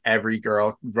there and every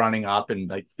girl running up and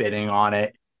like bidding on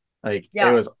it. Like it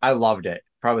Yeah. was, I loved it.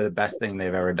 Probably the best thing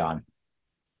they've ever done.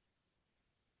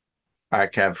 All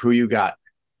right, Kev, who you got?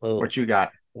 Ooh. What you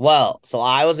got? Well, so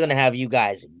I was gonna have you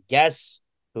guys guess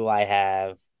who I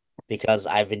have because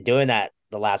I've been doing that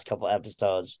the last couple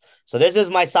episodes. So this is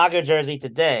my soccer jersey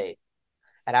today,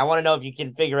 and I want to know if you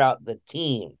can figure out the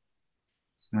team.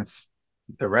 That's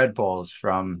the Red Bulls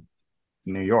from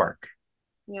New York.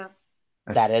 Yeah.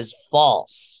 That That's, is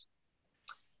false.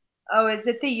 Oh, is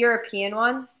it the European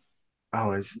one?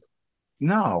 oh, is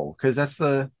no, because that's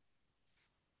the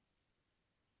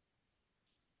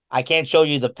I can't show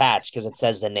you the patch because it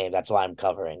says the name. That's why I'm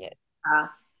covering it. Uh,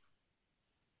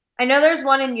 I know there's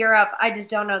one in Europe. I just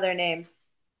don't know their name.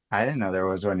 I didn't know there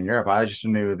was one in Europe. I just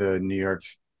knew the New York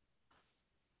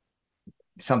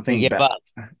You something give bet. up.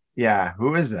 Yeah,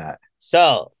 who is that?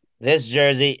 So This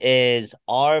jersey is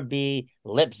RB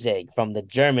Leipzig from the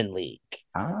German league.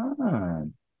 Ah,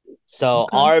 So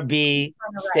okay. RB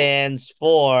stands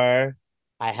for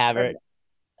I have it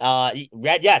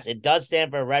red. Yes, it does stand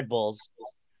for Red Bulls,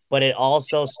 but it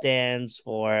also stands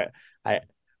for uh,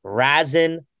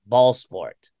 Rasen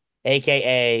Ballsport,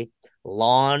 aka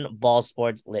Lawn Ball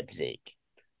Sports Leipzig.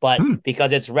 But Hmm,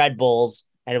 because it's Red Bulls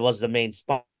and it was the main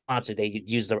sponsor, they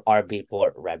used the RB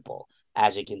for Red Bull,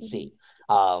 as you can Mhm. see.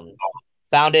 Um,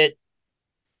 Found it.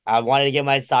 I wanted to get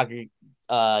my soccer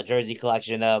jersey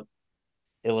collection up.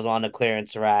 It was on the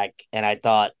clearance rack, and I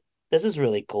thought this is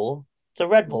really cool. It's a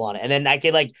Red Bull on it, and then I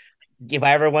could like, if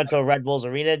I ever went to a Red Bulls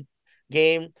arena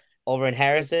game over in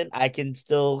Harrison, I can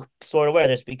still sort of wear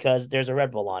this because there's a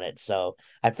Red Bull on it. So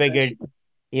I figured,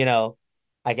 you know,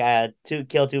 I got two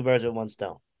birds with one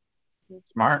stone.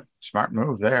 smart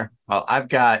move there. Well, I've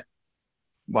got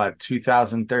what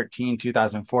 2013,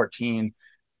 2014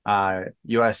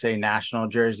 USA national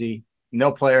jersey.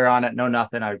 No player on it, no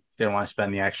nothing. I didn't want to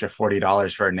spend the extra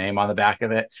 $40 for a name on the back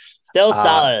of it. Still Uh,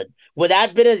 solid. Would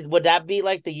that be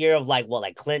like the year of like what,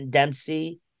 like Clint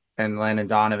Dempsey? and Landon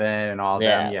Donovan and all of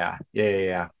them. Yeah.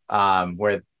 Yeah.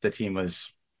 Where the team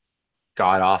was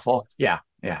god awful. Yeah.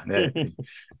 They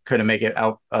couldn't make it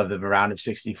out of the round of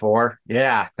 64.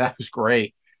 Yeah, that was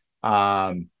great.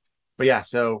 Um, but yeah,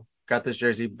 so got this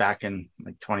jersey back in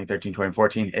like 2013,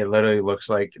 2014. It literally looks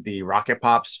like the Rocket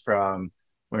Pops from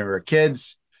when we were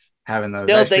kids, having those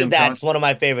Still ice think cream that's cones. one of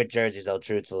my favorite jerseys, though,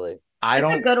 truthfully. I It's a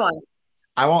don't, good one.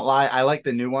 I won't lie. I like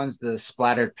the new ones, the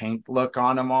splattered paint look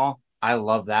on them all. I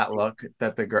love that look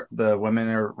that the women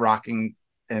are rocking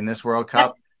in this World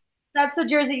Cup. That's the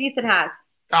jersey Ethan has.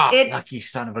 Ah, oh, It's lucky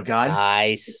son of a gun.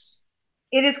 Nice.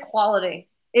 it is quality.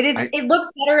 It is I it looks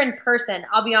better in person,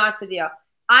 I'll be honest with you.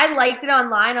 I liked it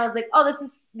online. I was like, "Oh, this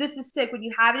is sick." When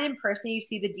you have it in person, you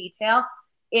see the detail.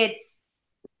 It's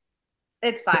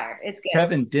it's fire. It's good.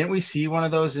 Kevin, didn't we see one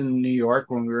of those in New York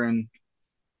when we were in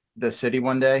the city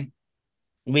one day?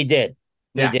 We did.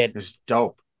 We Yeah, did. it was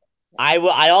dope.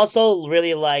 I also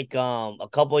really like a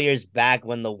couple years back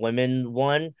when the women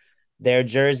won their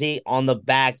jersey on the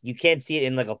back. You can't see it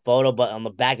in like a photo, but on the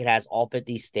back it has all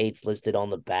 50 states listed on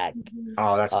the back, Mhm.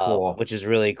 Oh, that's cool. which is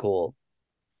really cool.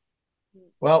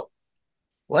 Well,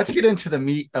 let's get into the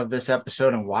meat of this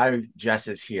episode and why Jess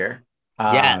is here.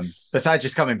 Yes. Besides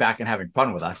just coming back and having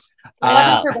fun with us. I Wasn't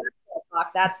Uh, know. for basketball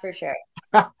talk, that's for sure.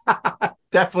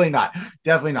 definitely not.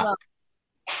 Definitely not. No.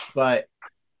 But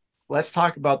let's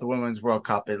talk about the Women's World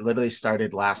Cup. It literally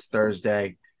started last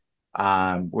Thursday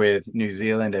with New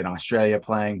Zealand and Australia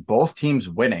playing, both teams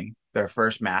winning their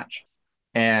first match.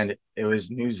 And it was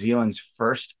New Zealand's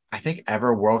first, I think,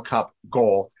 ever World Cup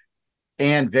goal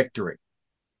and victory.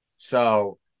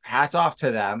 So hats off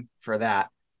to them for that.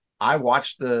 I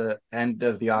watched the end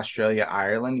of the Australia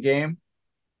Ireland game.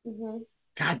 Mhm.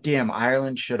 Goddamn,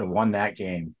 Ireland should have won that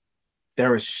game.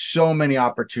 There was so many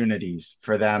opportunities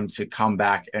for them to come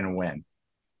back and win.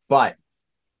 But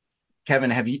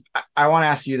Kevin, I want to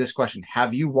ask you this question.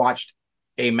 Have you watched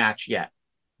a match yet?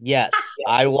 Yes.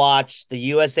 I watched the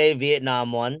USA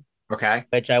Vietnam one, Okay.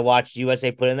 which I watched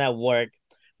USA put in that work.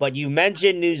 But you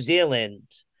mentioned New Zealand.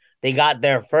 They got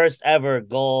their first ever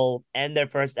goal and their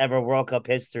first ever World Cup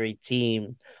history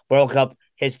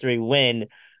win.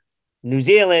 New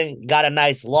Zealand got a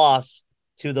nice loss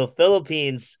to the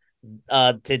Philippines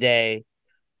today.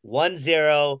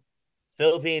 1-0.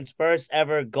 Philippines first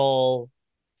ever goal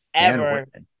And ever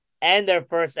win. and their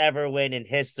first ever win in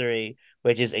history,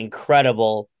 which is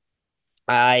incredible.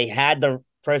 I had the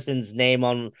person's name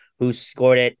on who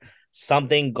scored it,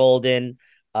 something Golden.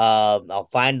 I'll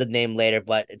find the name later,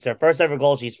 but it's her first ever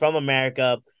goal. She's from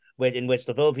America, in which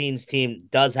the Philippines team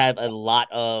does have a lot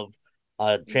of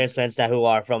transplants that who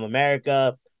are from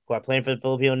America who are playing for the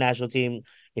Filipino national team.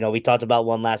 You know, we talked about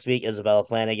one last week, Isabella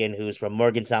Flanagan, who's from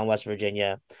Morgantown, West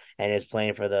Virginia, and is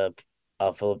playing for the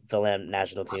Phil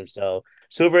national team. So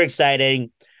super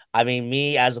exciting. I mean,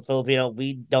 me as a Filipino,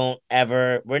 we don't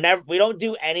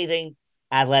do anything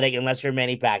athletic unless you're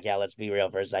Manny Pacquiao. Let's be real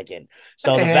for a second.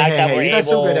 So Hey, the hey, fact hey, that hey! we're You got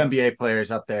some good able, NBA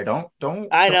players up there. I Don't be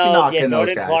know, yeah, knocking those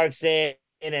Jordan guys. Clarkson,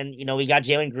 and we got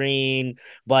Jalen Green,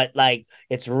 but like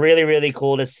it's really really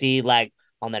cool to see like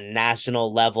on the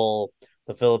national level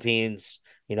the Philippines,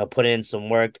 put in some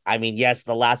work. I mean, yes,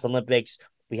 the last Olympics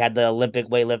we had the Olympic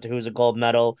weightlifter who was a gold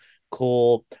medal,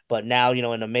 cool, but now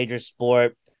in a major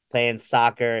sport playing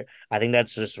soccer, I think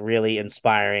that's just really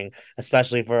inspiring,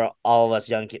 especially for all of us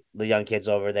the young kids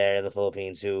over there in the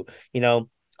Philippines who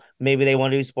maybe they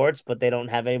want to do sports, but they don't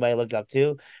have anybody to look up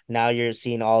to. Now you're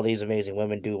seeing all these amazing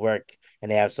women do work and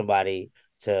they have somebody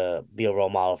to be a role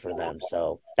model for them.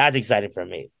 So that's exciting for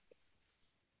me.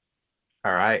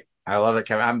 All right. I love it,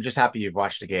 Kevin. I'm just happy you've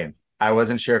watched the game. I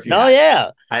wasn't sure if you No, had.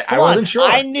 yeah. I Come on. wasn't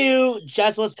I sure. knew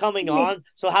Jess was coming on,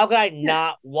 so how could I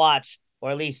not watch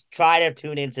or at least try to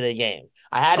tune into the game?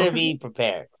 I had to Okay. be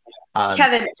prepared.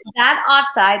 Kevin, that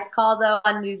offsides call though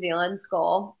on New Zealand's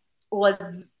goal was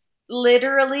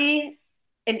literally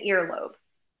an earlobe.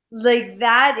 Like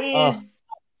that Oh, is,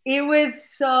 it was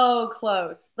so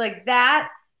close. Like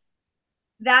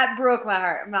that broke my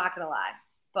heart. I'm not gonna lie,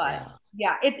 but yeah.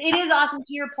 yeah, it is awesome.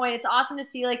 To your point, it's awesome to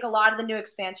see like a lot of the new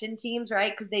expansion teams,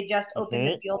 right? Because they just opened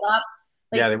the Mm-hmm. field up.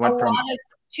 Yeah, Like they a went lot from of,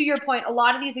 to your point, a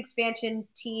lot of these expansion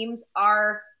teams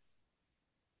are,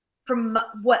 from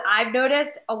what I've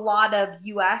noticed, a lot of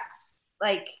US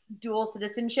like dual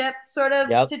citizenship sort of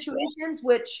Yep. situations,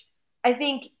 which I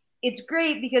think it's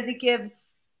great because it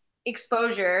gives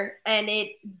exposure and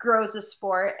it grows a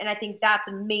sport. And I think that's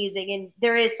amazing. And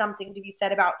there is something to be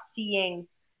said about seeing,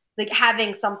 like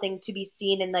having something to be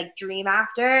seen and like dream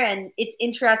after. And it's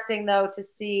interesting though to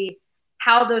see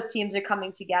how those teams are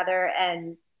coming together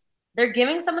and they're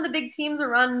giving some of the big teams a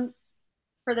run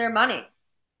for their money.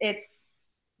 It's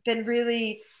been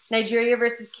really Nigeria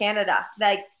versus Canada.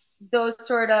 Like those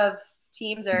sort of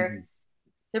teams are, Mhm.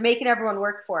 they're making everyone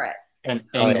work for it. and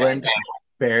Oh yeah. England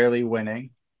barely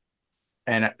winning,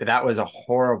 and that was a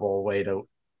horrible way to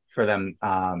for them.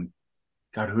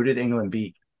 God, who did England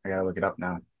beat? I gotta look it up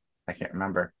now. I can't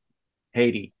remember.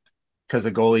 Haiti, because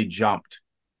the goalie jumped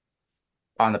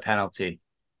on the penalty.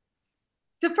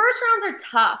 The first rounds are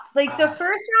tough. Like the Ah,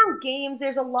 first round games,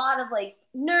 there's a lot of like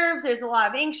nerves, there's a lot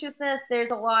of anxiousness,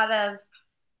 there's a lot of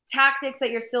tactics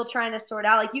that you're still trying to sort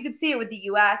out. Like you could see it with the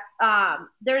US.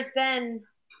 There's been,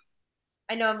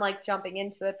 I know I'm like jumping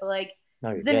into it, but like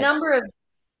No, you're the good. number of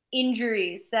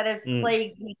injuries that have Mm.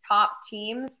 plagued the top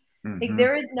teams. Like mm-hmm.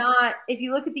 there is not, if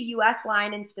you look at the US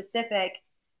line in specific,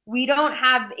 we don't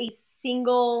have a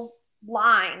single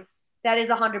line that is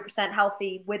 100%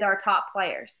 healthy with our top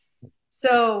players.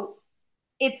 So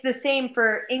it's the same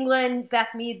for England. Beth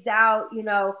Mead's out,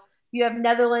 you have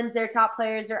Netherlands, their top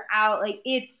players are out. Like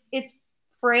it's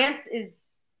France is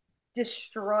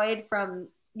destroyed from,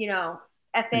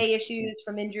 And, FA issues,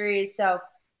 from injuries. So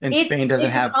and Spain it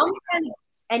doesn't have. becomes kind of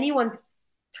anyone's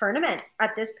tournament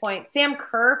at this point. Sam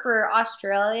Kerr for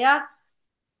Australia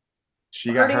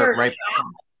She got hurting hurt her right,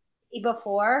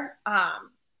 before.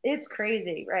 It's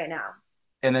crazy right now.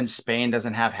 and then Spain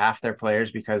doesn't have half their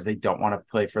players because they don't want to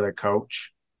play for their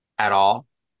coach at all.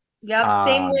 Yep.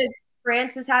 Same Um, with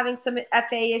France is having some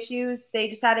FA issues. They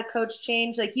just had a coach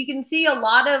change. Like you can see a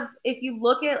lot of, if you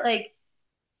look at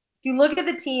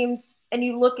the teams and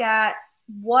you look at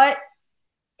what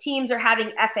teams are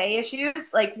having FA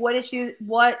issues, like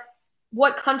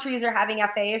what countries are having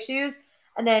FA issues,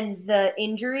 and then the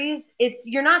injuries, it's,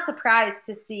 you're not surprised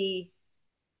to see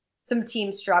some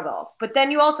teams struggle. But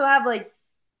then you also have like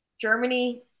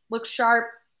Germany looks sharp,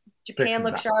 six Japan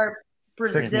looks sharp,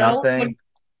 six Brazil nothing.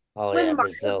 Oh when yeah,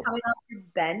 Mario's Brazil. coming off your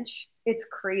bench, it's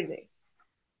crazy.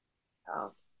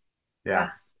 So Yeah, yeah.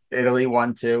 Italy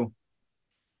won two.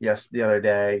 Yes, the other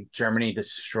day. Germany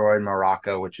destroyed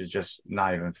Morocco, which is just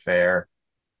not even fair.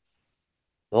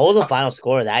 What was the final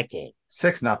score of that game?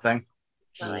 6-0.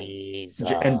 And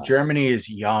Jesus. Germany is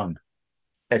young.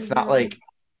 It's not Mm-hmm. like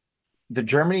the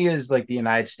Germany is like the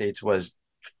United States was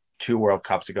 2 World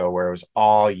Cups ago, where it was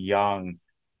all young,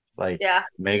 like Yeah.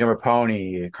 Megan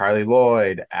Rapinoe, Carly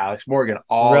Lloyd, Alex Morgan,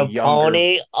 all younger.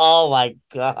 Raponi. Oh my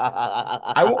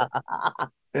I will, god.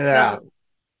 yeah, No.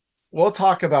 we'll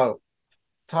talk about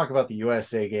the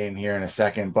USA game here in a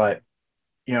second, but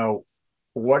you know,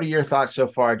 what are your thoughts so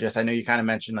far? Just I know you kind of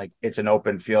mentioned like it's an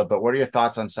open field, but what are your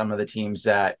thoughts on some of the teams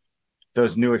that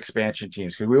those new expansion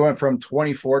teams? Because we went from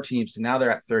 24 teams to now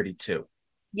they're at 32.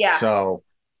 Yeah. So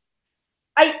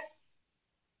I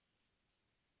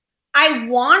I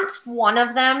want one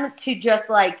of them to just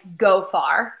like go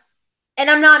far. And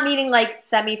I'm not meaning like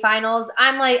semifinals.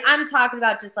 I'm talking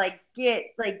about just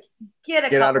get a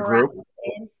get out couple of group. rounds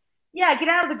in. Yeah, get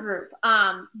out of the group.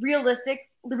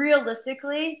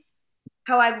 Realistically,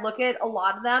 how I look at a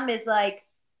lot of them is like,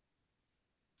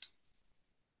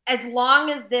 as long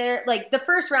as they're like the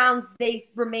first rounds, they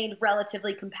remained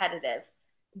relatively competitive.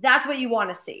 That's what you want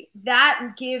to see.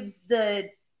 That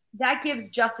gives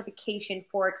justification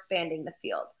for expanding the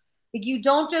field. Like you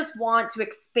don't just want to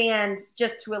expand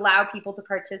just to allow people to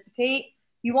participate.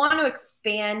 You want to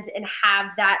expand and have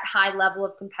that high level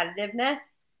of competitiveness.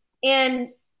 And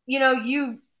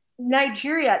you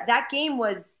Nigeria, that game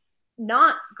was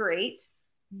not great,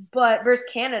 but versus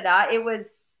Canada, it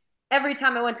was, every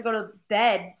time I went to go to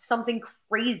bed, something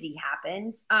crazy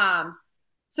happened.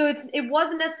 So it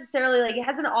wasn't necessarily like, it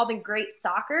hasn't all been great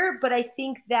soccer, but I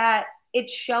think that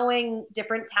it's showing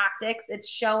different tactics. It's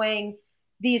showing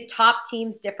these top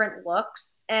teams different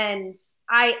looks. And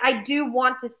I do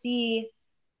want to see,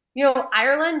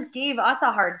 Ireland gave us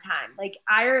a hard time.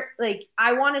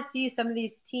 I want to see some of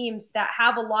these teams that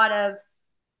have a lot of,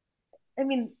 I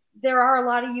mean, there are a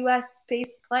lot of US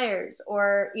based players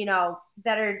or,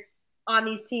 that are on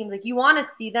these teams. Like you want to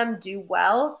see them do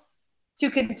well to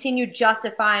continue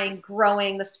justifying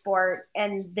growing the sport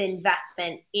and the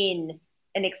investment in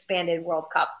an expanded World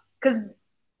Cup. Because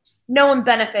no one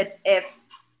benefits if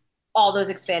all those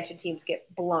expansion teams get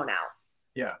blown out.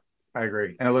 Yeah, I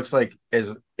agree. And it looks like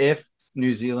as if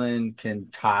New Zealand can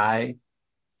tie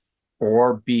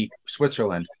or beat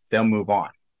Switzerland, they'll move on.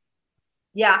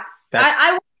 Yeah. That's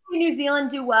I want to see New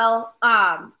Zealand do well.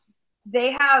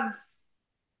 They have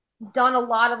done a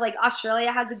lot of, like,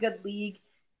 Australia has a good league.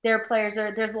 Their players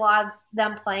there's a lot of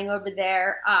them playing over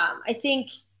there. I think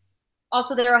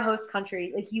also they're a host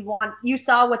country. Like you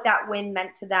saw what that win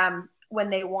meant to them when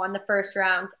they won the first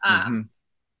round.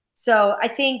 So I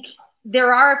think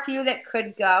there are a few that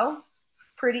could go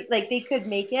pretty, like they could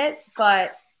make it,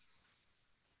 but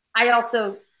I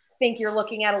also think you're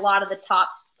looking at a lot of the top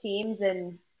teams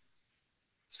and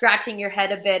scratching your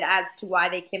head a bit as to why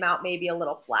they came out maybe a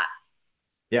little flat.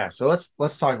 Yeah, so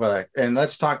let's talk about that. And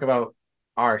let's talk about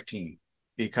our team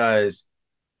because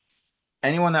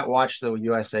anyone that watched the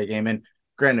USA game, and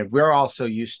granted, we're also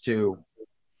used to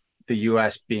the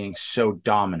US being so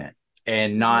dominant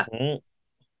and not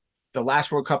the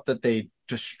last World Cup that they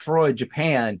destroyed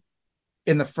Japan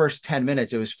in the first 10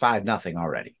 minutes, it was 5-0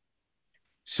 already.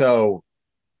 So,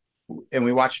 and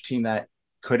we watched a team that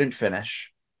couldn't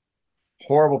finish,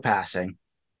 horrible passing,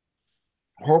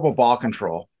 horrible ball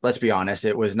control. Let's be honest.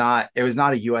 It was not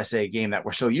a USA game that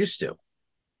we're so used to.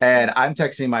 And I'm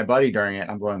texting my buddy during it.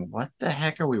 I'm going, what the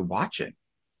heck are we watching?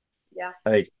 Yeah.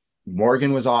 Like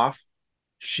Morgan was off.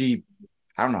 I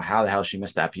don't know how the hell she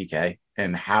missed that PK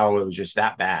and how it was just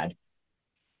that bad.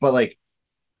 But like,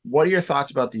 what are your thoughts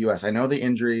about the US? I know the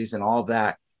injuries and all of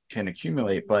that can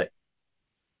accumulate, but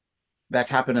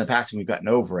that's happened in the past and we've gotten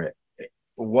over it.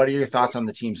 What are your thoughts on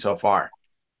the team so far?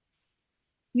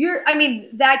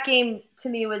 That game to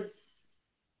me was,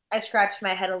 I scratched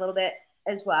my head a little bit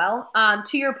as well.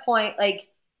 To your point, like,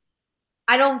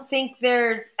 I don't think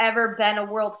there's ever been a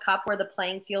World Cup where the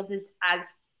playing field is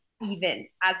as even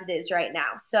as it is right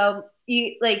now. So,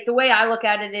 the way I look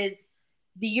at it is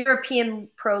the European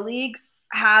pro leagues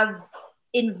have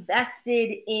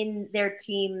invested in their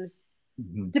teams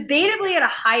debatably at a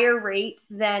higher rate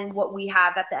than what we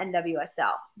have at the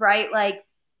NWSL, right? Like,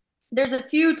 there's a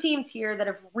few teams here that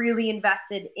have really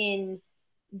invested in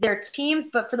their teams,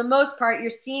 but for the most part,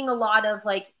 you're seeing a lot of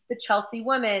like the Chelsea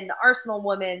women, the Arsenal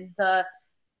women, the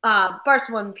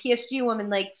Barcelona women, PSG women.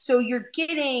 Like, so you're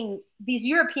getting these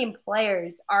European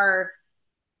players are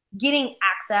getting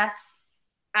access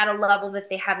at a level that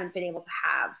they haven't been able to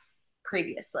have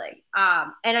previously.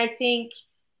 And I think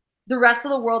the rest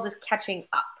of the world is catching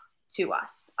up to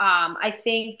us. I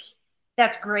think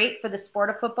that's great for the sport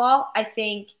of football. I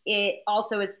think it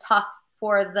also is tough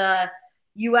for the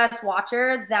US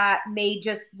watcher that may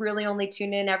just really only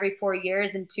tune in every 4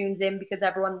 years and tunes in because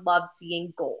everyone loves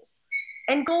seeing goals.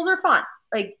 And goals are fun.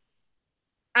 Like,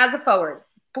 as a forward,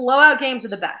 blowout games are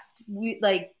the best.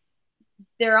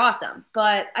 They're awesome.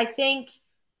 But I think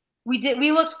we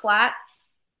looked flat.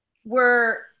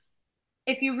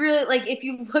 If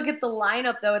you look at the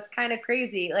lineup though, it's kind of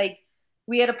crazy. Like,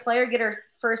 we had a player get her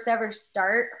first ever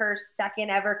start, her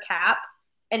second ever cap,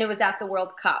 and it was at the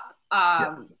World Cup.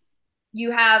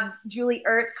 You have Julie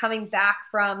Ertz coming back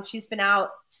she's been out.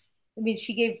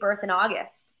 She gave birth in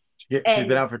August. She's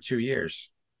been out for 2 years.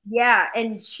 Yeah,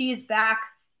 and she's back,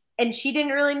 and she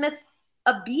didn't really miss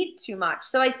a beat too much.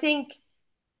 So I think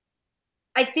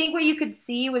what you could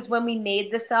see was when we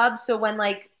made the sub. So when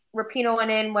like Rapinoe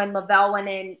went in, when Lavelle went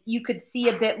in, you could see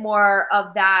a bit more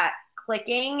of that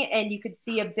clicking, and you could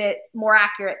see a bit more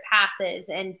accurate passes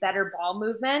and better ball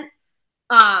movement.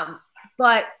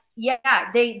 But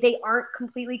yeah, they aren't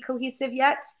completely cohesive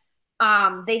yet.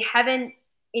 They haven't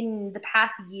in the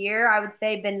past year, I would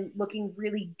say, been looking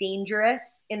really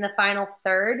dangerous in the final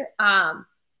third.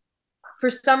 For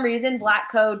some reason,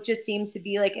 Blackco just seems to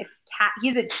be like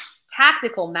he's a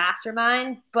tactical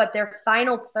mastermind, but their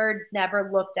final thirds never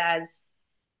looked as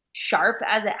sharp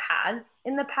as it has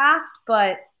in the past.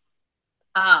 But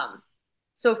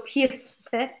Sophia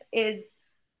Smith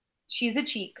she's a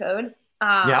cheat code.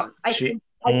 Yeah, I think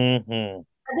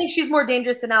she's more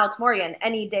dangerous than Alex Morgan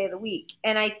any day of the week.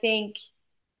 And I think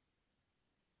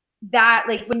that,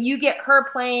 like, when you get her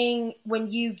playing,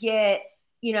 when you get,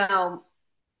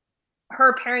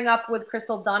 her pairing up with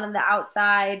Crystal Dunn on the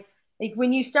outside. Like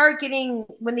when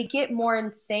they get more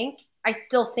in sync, I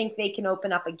still think they can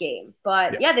open up a game.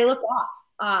 But yeah, they looked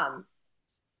off.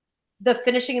 The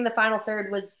finishing in the final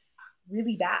third was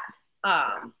really bad.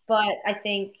 But I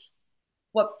think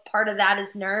what part of that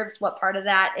is nerves, what part of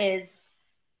that is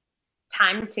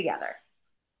time together.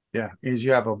 Yeah, because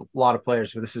you have a lot of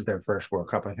players. So this is their first World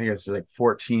Cup. I think it's like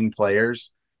 14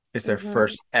 players. It's their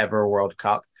first ever World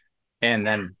Cup. And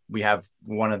then we have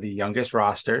one of the youngest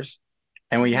rosters,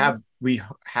 and we have the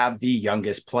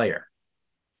youngest player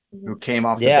who came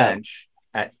off the bench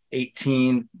at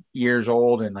 18 years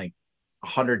old and like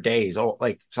 100 days old,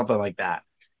 like something like that.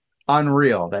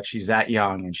 Unreal that she's that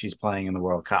young and she's playing in the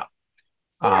World Cup.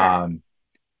 Yeah.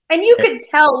 And you could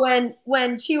tell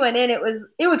when she went in, it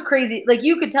was crazy. Like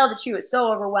you could tell that she was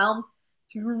so overwhelmed.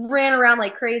 She ran around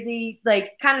like crazy,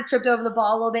 like kind of tripped over the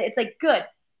ball a little bit. It's like good.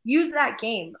 Use that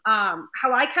game. How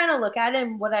I kind of look at it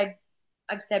and what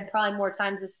I've said probably more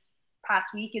times this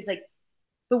past week is like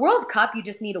the World Cup, you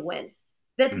just need to win.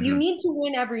 You need to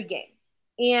win every game.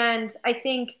 And I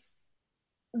think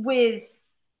with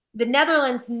the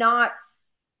Netherlands we're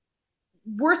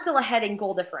still ahead in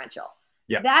goal differential.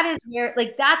 Yeah. That is where,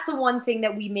 like, that's the one thing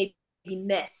that we maybe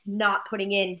miss not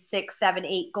putting in 6, 7,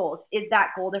 8 goals is that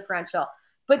goal differential.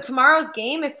 But tomorrow's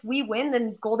game, if we win,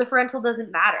 then goal differential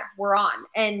doesn't matter. We're on.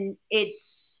 And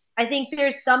I think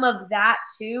there's some of that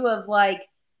too, of like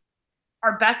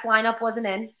our best lineup wasn't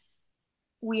in.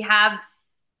 We have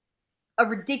a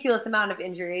ridiculous amount of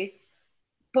injuries,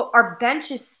 but our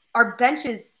benches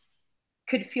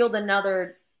could field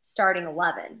another starting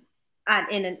 11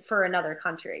 for another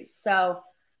country. So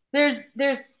there's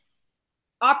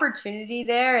opportunity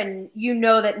there, and you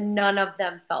know that none of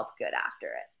them felt good after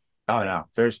it. Oh no,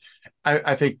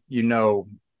 I think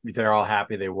they're all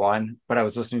happy they won. But I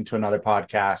was listening to another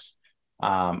podcast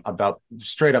about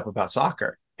straight up about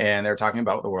soccer, and they're talking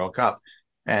about the World Cup,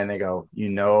 and they go,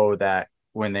 that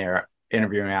when they're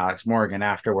interviewing Alex Morgan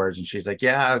afterwards, and she's like,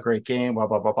 "Yeah, great game, blah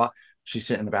blah blah blah." She's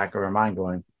sitting in the back of her mind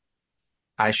going,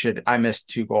 I missed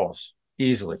 2 goals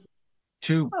easily,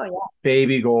 two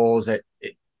baby goals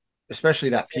especially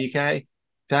that PK.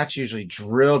 That's usually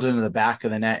drilled into the back of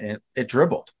the net, and it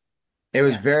dribbled. It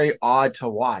was very odd to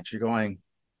watch. You're going,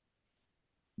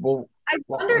 well, I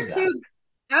wonder too.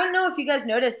 I don't know if you guys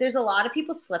noticed. There's a lot of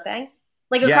people slipping,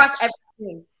 like across yes.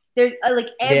 every team. There's like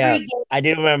every game. I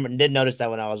did notice that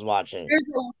when I was watching.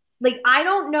 I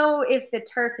don't know if the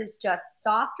turf is just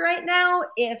soft right now,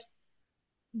 if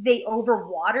they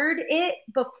overwatered it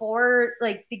before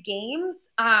like the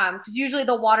games, because usually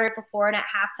they'll water it before and at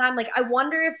halftime. Like I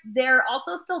wonder if they're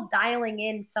also still dialing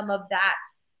in some of that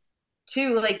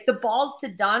too. Like the balls to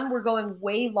done were going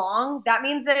way long. That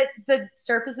means that the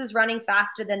surface is running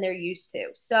faster than they're used to.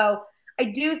 So I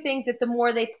do think that the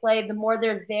more they play, the more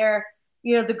they're there.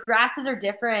 The grasses are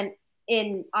different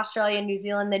in Australia and New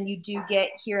Zealand than you do get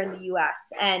here in the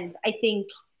US. And I think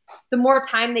the more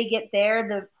time they get there,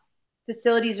 the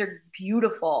facilities are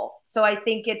beautiful. So I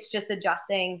think it's just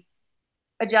adjusting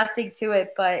to it.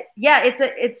 But yeah,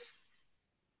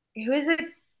 who is it?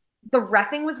 The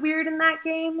reffing was weird in that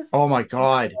game. Oh my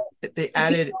God. They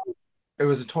added, it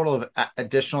was a total of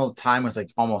additional time was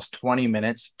like almost 20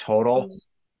 minutes total.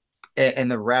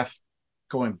 And the ref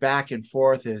going back and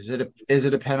forth. Is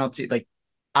it a penalty? Like,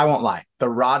 I won't lie. The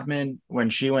Rodman, when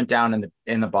she went down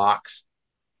in the box,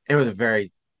 it was a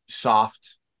very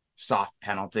soft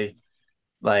penalty.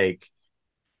 Like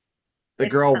the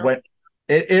girl went,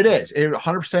 it is. It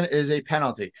 100% is a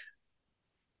penalty.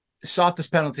 The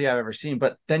softest penalty I've ever seen.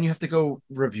 But then you have to go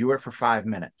review it for 5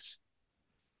 minutes.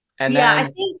 And I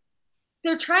think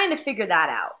they're trying to figure that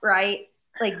out, right?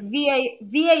 Like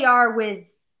VAR with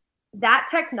that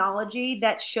technology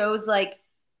that shows like,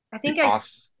 I think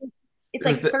it's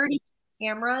like 30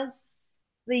 cameras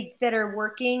like that are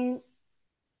working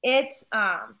it.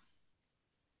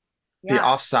 The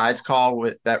offsides call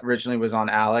that originally was on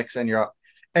Alex, and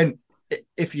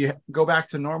if you go back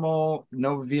to normal,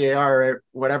 no VAR or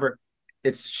whatever,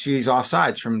 she's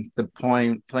offsides from the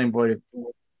plain void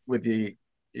with the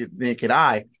naked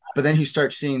eye. But then you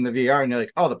start seeing the VAR, and you're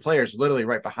like, oh, the player's literally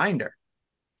right behind her,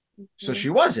 so she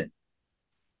wasn't.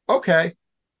 Okay,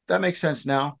 that makes sense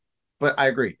now. But I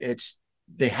agree,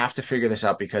 they have to figure this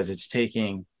out because it's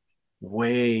taking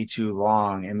way too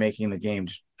long and making the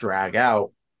games drag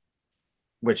out,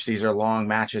 which these are long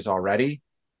matches already.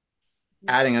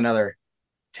 Adding another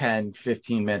 10,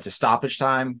 15 minutes of stoppage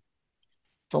time,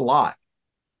 it's a lot.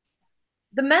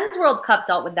 The Men's World Cup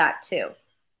dealt with that too.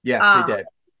 Yes, they did.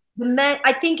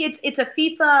 I think it's a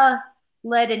FIFA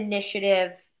led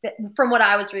initiative from what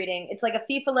I was reading. It's like a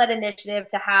FIFA-led initiative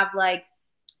to have like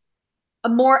a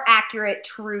more accurate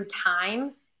true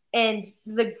time. And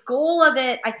the goal of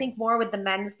it, I think more with the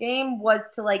men's game, was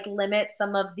to like limit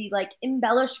some of the like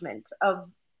embellishment of,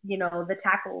 the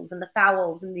tackles and the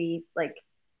fouls and the like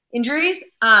injuries.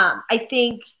 I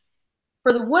think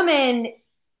for the women,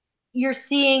 you're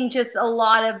seeing just a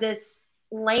lot of this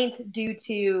length due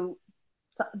to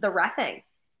the reffing.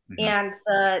 Mm-hmm.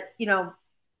 And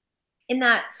in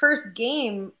that first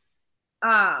game,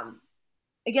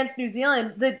 against New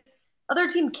Zealand, the other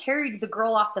team carried the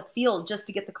girl off the field just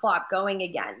to get the clock going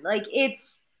again. Like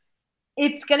it's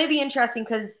going to be interesting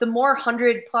because the more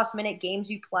 100+ minute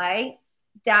games you play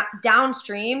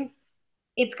downstream,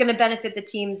 it's going to benefit the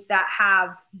teams that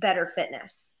have better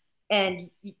fitness, and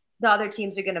the other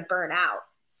teams are going to burn out.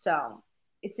 So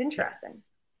it's interesting.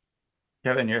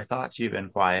 Kevin, your thoughts? You've been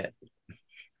quiet.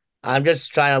 I'm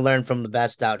just trying to learn from the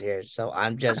best out here. So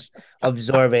I'm just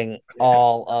absorbing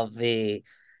all of the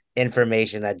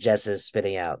information that Jess is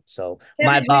spitting out. So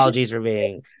my apologies for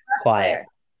being quiet. Player?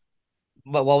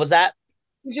 But what was that?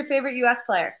 Who's your favorite US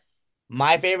player?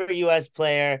 My favorite US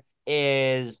player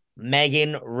is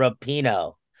Megan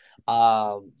Rapinoe.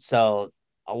 So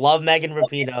I love Megan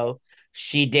Rapinoe.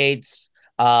 She dates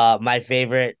my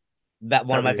favorite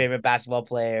one of my favorite basketball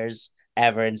players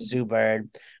ever in Sue Bird.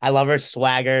 I love her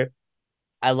swagger.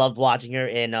 I loved watching her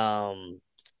in the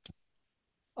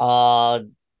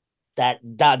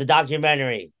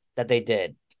documentary that they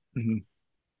did. Mm-hmm.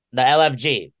 The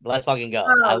LFG. Let's fucking go.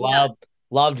 I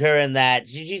loved her in that.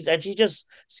 She just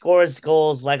scores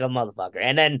goals like a motherfucker.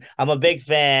 And then I'm a big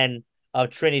fan of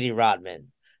Trinity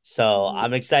Rodman. So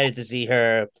I'm excited to see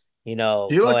her,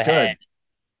 go ahead. Good.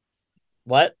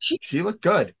 What? She looked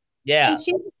good. Yeah. And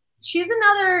she's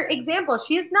another example.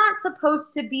 She's not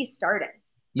supposed to be starting.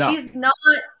 No. She's not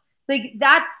like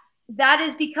that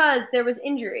is because there was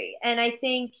injury. And I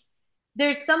think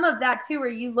there's some of that too, where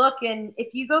you look and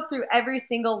if you go through every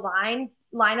single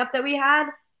lineup that we had,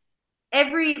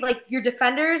 like your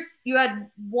defenders, you had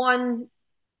one.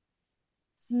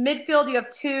 Midfield, you have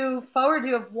two. Forward,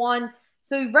 you have one.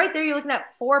 So right there, you're looking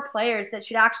at 4 players that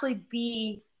should actually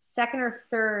be second or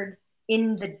third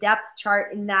in the depth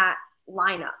chart in that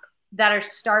lineup that are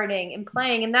starting and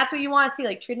playing. And that's what you want to see.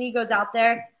 Like Trinity goes out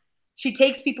there, she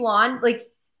takes people on. Like,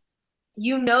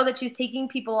 that she's taking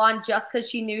people on just because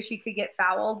she knew she could get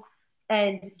fouled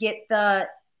and get the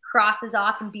crosses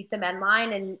off and beat the men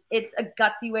line. And it's a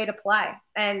gutsy way to play.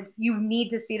 And you need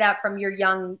to see that from your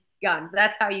young guns.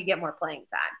 That's how you get more playing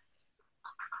time.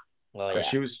 Well, yeah.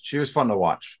 She was fun to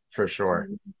watch for sure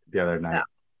the other night. Yeah.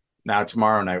 Now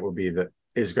tomorrow night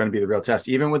is going to be the real test.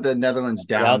 Even with the Netherlands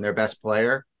down their best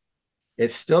player,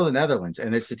 it's still the Netherlands,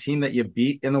 and it's the team that you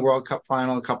beat in the World Cup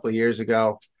final a couple of years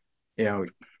ago.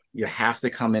 You have to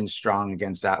come in strong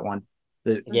against that one.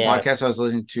 The podcast I was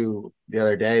listening to the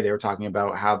other day, they were talking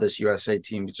about how this USA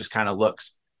team just kind of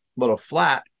looks a little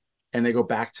flat, and they go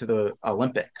back to the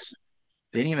Olympics.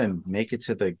 They didn't even make it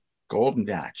to the gold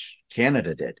match.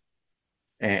 Canada did,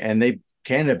 and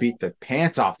Canada beat the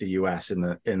pants off the US in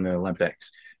the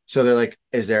Olympics. So they're like,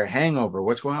 is there a hangover?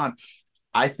 What's going on?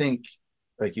 I think,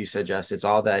 like you said, Jess, it's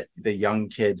all that the young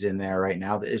kids in there right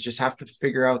now that just have to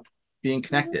figure out being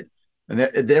connected, and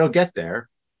they'll get there,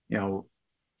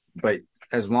 but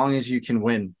as long as you can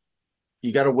win,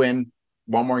 you got to win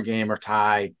one more game or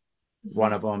tie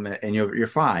one of them, and you're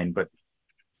fine. But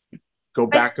go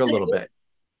back a little bit.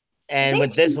 And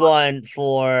with this one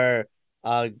for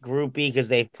Group B, because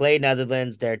they've played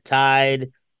Netherlands, they're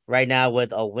tied right now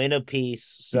with a win apiece.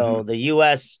 So the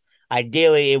U.S.,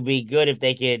 ideally, it would be good if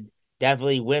they could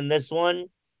definitely win this one,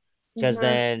 because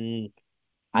then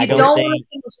I don't want to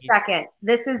finish second.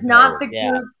 This is not the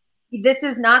group. This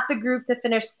is not the group to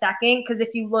finish second, because if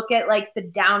you look at like the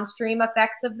downstream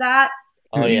effects of that,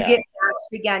 you get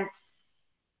matched against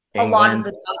England. A lot of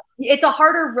the top. It's a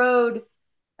harder road.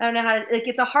 I don't know how to, like,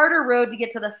 it's a harder road to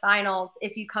get to the finals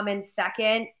if you come in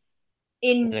second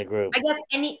in a group. I guess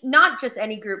not just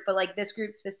any group, but like this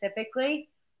group specifically.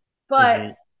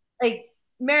 But like,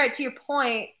 Merritt, to your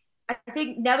point, I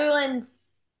think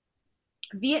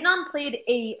Vietnam played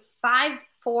a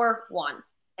 5-4-1.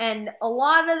 And a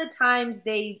lot of the times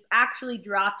they actually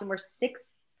dropped and were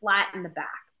 6 flat in the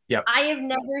back. Yep. I have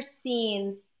never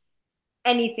seen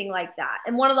anything like that.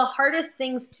 And one of the hardest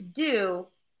things to do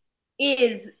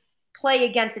is play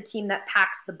against a team that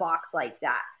packs the box like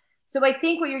that. So I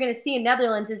think what you're going to see in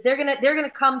Netherlands is they're going to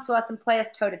come to us and play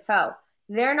us toe to toe.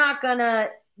 They're not going to.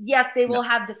 Yes, they will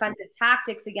have defensive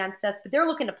tactics against us, but they're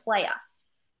looking to play us.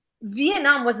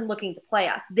 Vietnam wasn't looking to play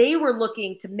us. They were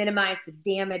looking to minimize the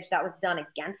damage that was done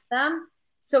against them.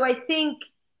 So I think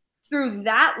through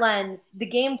that lens, the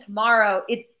game tomorrow,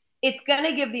 it's going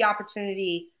to give the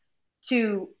opportunity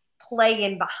to play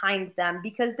in behind them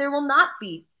because there will not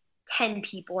be 10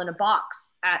 people in a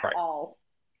box at Right. all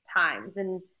times.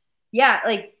 And yeah,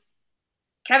 like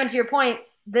Kevin, to your point,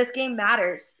 this game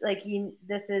matters. Like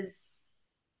this is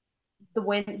the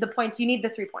win, the points. You need the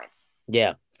 3 points.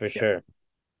 Yeah, for Yeah. sure.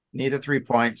 Need the 3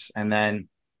 points, and then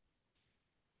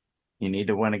you need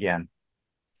to win again.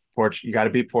 You got to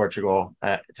beat Portugal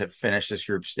to finish this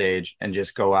group stage and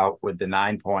just go out with the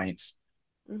 9 points.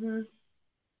 Mm-hmm.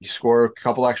 You score a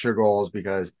couple extra goals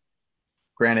because,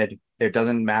 granted, it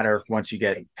doesn't matter once you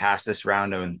get past this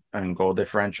round on goal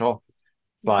differential,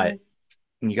 but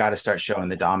you got to start showing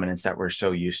the dominance that we're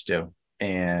so used to.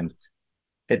 And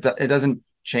it doesn't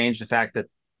change the fact that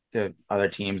the other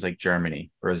teams like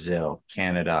Germany, Brazil,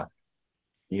 Canada,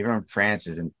 even France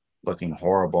isn't looking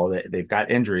horrible. They've got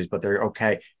injuries, but they're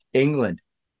okay. England,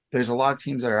 there's a lot of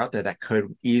teams that are out there that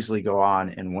could easily go on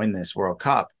and win this World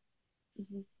Cup.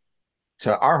 Mm-hmm.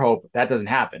 So our hope that doesn't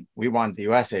happen. We want the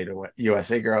USA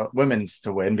women's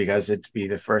to win because it'd be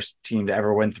the first team to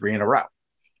ever win 3 in a row,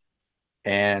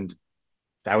 and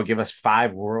that would give us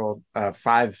five World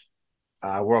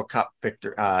Cup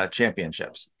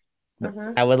championships.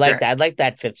 Mm-hmm. I would like that. I'd like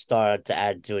that 5th star to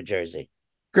add to a jersey.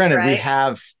 Granted,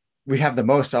 Right. we have the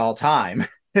most all time,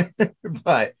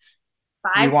 but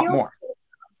we 5 want feels more.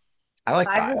 I like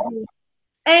 5.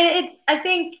 and I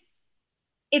think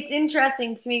it's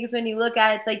interesting to me because when you look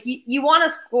at it, it's like you want to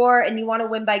score and you want to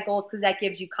win by goals because that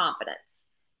gives you confidence.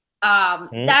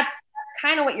 That's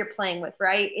kind of what you're playing with,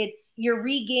 right? It's you're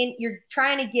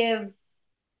trying to give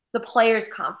the players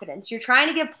confidence. You're trying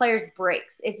to give players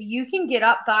breaks. If you can get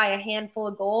up by a handful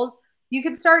of goals, you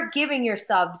can start giving your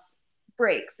subs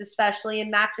breaks, especially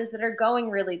in matches that are going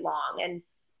really long. And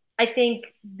I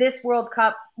think this World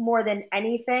Cup, more than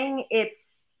anything,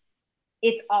 it's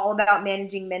all about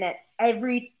managing minutes.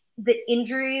 The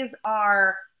injuries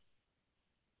are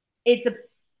it's a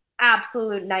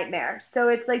absolute nightmare. So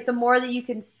it's like the more that you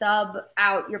can sub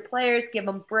out your players, give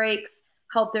them breaks,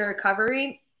 help their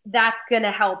recovery, that's going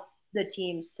to help the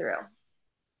teams through.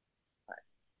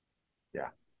 Yeah,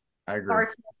 I agree. Far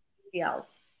too many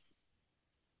ACLs.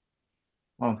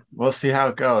 Well, we'll see how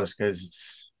it goes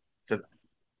because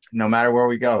no matter where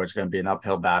we go, it's going to be an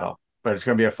uphill battle, but it's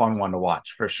going to be a fun one to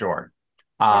watch for sure.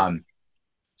 Yeah.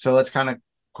 So let's kind of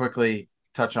quickly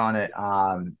touch on it.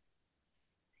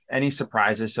 Any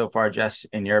surprises so far, Jess?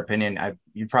 In your opinion,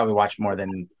 you've probably watched more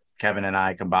than Kevin and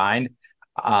I combined.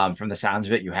 From the sounds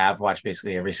of it, you have watched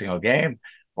basically every single game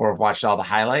or watched all the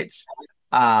highlights.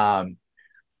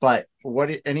 But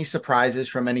any surprises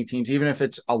from any teams, even if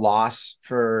it's a loss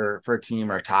for a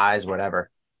team or ties, whatever?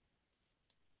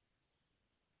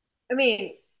 I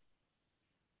mean,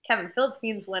 Kevin,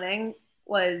 Philippines winning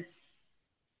was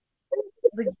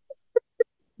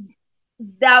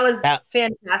that was That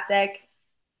fantastic.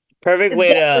 perfect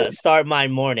way Definitely, to start my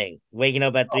morning. Waking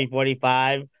up at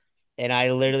 3:45, and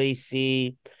I literally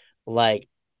see, like,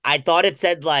 I thought it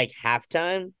said like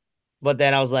halftime, but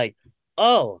then I was like,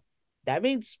 oh, that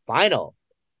means final.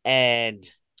 And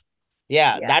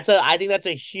yeah, yeah. I think that's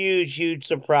a huge, huge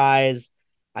surprise.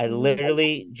 I Mhm.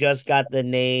 literally just got the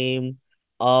name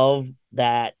of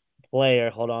that player.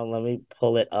 Hold on, let me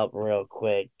pull it up real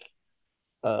quick.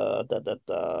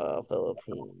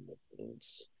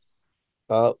 Philippines.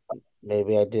 Oh,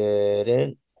 maybe I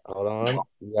didn't. Hold on.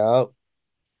 Yup.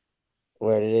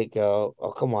 Where did it go?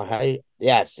 Oh, come on.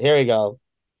 Yes, here we go.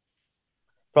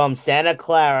 From uh, Santa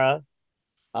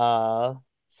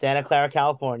Clara,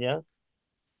 California.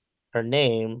 Her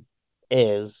name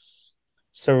is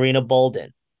Serena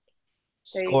Bolden.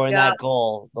 There you Scoring go. that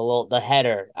goal, the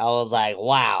header. I was like,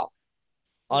 wow,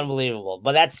 unbelievable.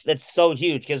 But that's so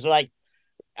huge because like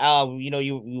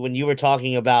you when you were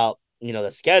talking about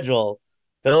the schedule,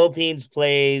 Philippines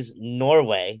plays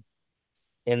Norway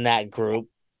in that group,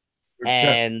 Just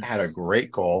and had a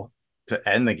great goal to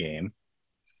end the game.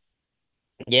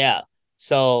 yeah,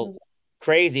 so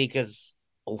crazy because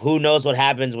who knows what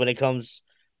happens when it comes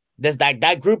this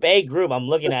that Group A group. I'm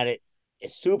looking at it.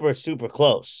 It's super super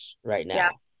close right Yeah.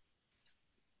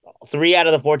 now. 3 out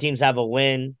of the 4 teams have a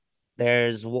win.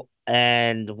 There's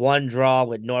and one draw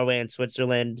with Norway and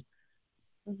Switzerland.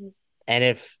 Mm-hmm. And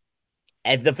if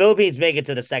the Philippines make it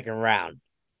to the second round,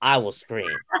 I will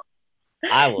scream.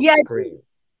 I will Yeah, scream.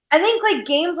 I think like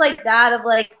games like that of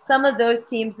like some of those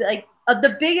teams, like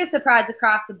the biggest surprise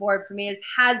across the board for me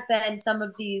has been some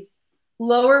of these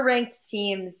lower ranked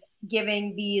teams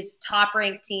giving these top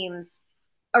ranked teams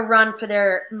a run for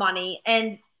their money.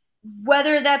 And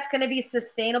whether that's going to be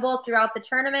sustainable throughout the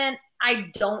tournament,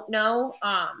 I don't know.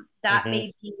 That Mm-hmm.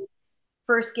 may be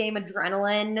first game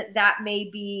adrenaline that may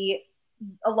be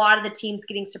a lot of the teams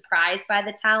getting surprised by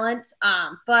the talent.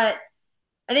 But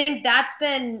I think that's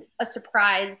been a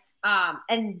surprise.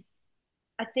 And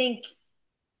I think,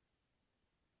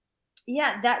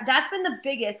 yeah, that's been the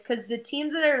biggest because the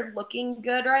teams that are looking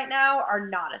good right now are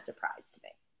not a surprise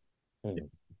to me.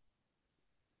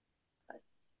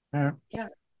 Hmm. Yeah.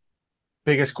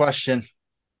 Biggest question: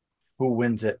 who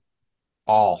wins it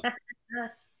all?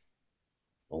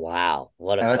 Wow,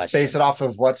 what a And let's base question. it off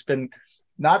of what's been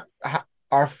not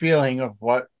our feeling of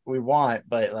what we want,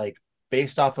 but like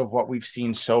based off of what we've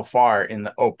seen so far in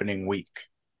the opening week.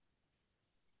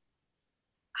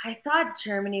 I thought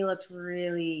Germany looked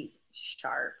really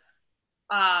sharp.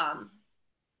 Um,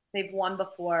 they've won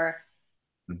before.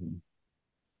 Mhm.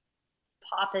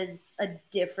 Pop is a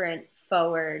different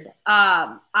forward.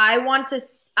 I'm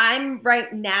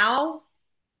right now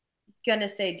gonna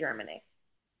say Germany.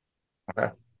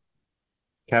 Okay.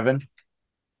 Kevin?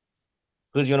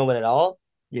 Who's going to win it all?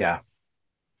 Yeah.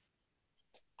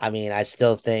 I mean, I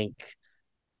still think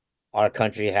our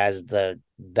country has the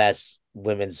best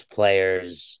women's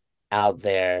players out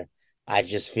there. I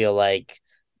just feel like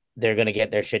they're going to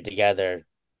get their shit together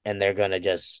and they're going to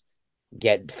just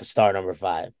get star number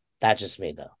 5. That's just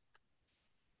me, though.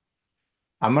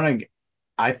 I'm gonna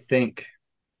I think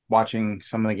watching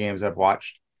some of the games I've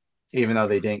watched, even though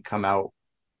they didn't come out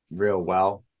real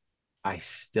well, I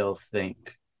still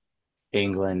think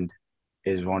England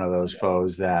is one of those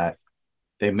foes that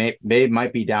they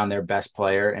might be down their best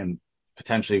player and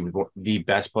potentially the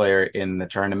best player in the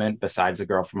tournament besides the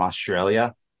girl from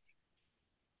Australia.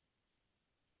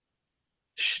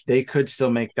 They could still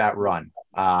make that run.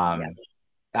 Yeah.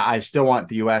 I still want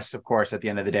the U.S. Of course. At the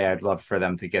end of the day, I'd love for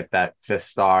them to get that fifth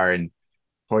star and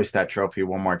hoist that trophy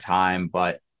one more time,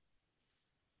 but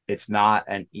it's not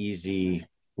an easy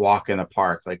walk in the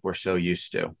park like we're so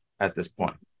used to at this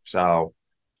point. So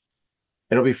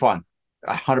it'll be fun.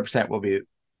 100% will be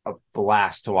a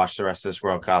blast to watch the rest of this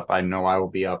World Cup. I know I will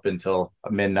be up until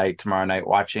midnight tomorrow night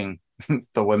watching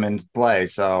the women's play.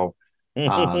 So,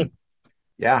 um,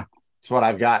 yeah, that's what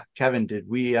I've got. Kevin, did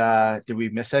we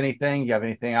miss anything? You have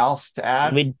anything else to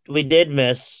add? we did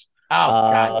miss.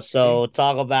 Oh God, see, So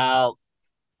talk about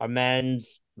our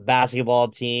men's basketball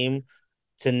team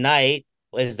tonight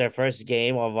is their first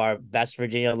game of our best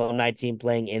Virginia alumni team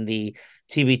playing in the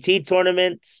TBT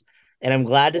tournaments. And I'm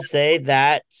glad to say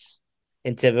that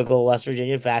in typical West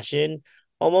Virginia fashion,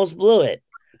 almost blew it.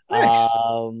 nice.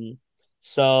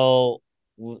 So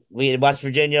we in West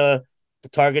Virginia, the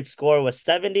target score was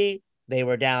 70. They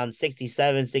were down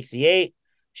 67-68.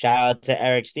 Shout out to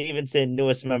Eric Stevenson,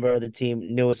 newest member of the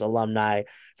team, newest alumni,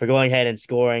 for going ahead and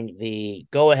scoring the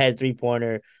go-ahead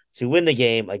three-pointer to win the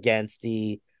game against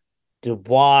the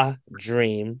Dubois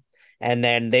Dream. And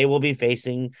then they will be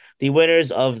facing the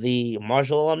winners of the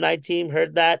Marshall alumni team,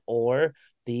 heard that, or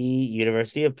the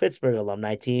University of Pittsburgh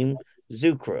alumni team,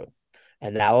 Zoo Crew.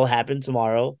 And that will happen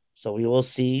tomorrow. So we will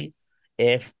see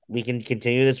if we can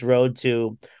continue this road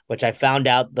to which I found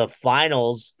out the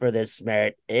finals for this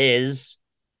merit is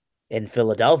in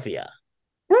Philadelphia,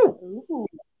 Woo. Ooh.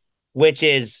 which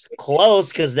is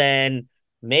close because then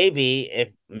maybe if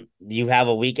you have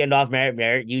a weekend off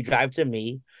merit, you drive to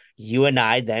me. You and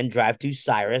I then drive to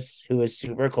Cyrus, who is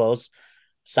super close.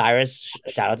 Cyrus,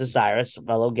 shout out to Cyrus,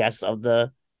 fellow guest of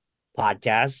the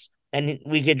podcast, and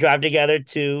we could drive together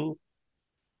This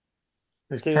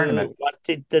tournament.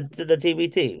 to the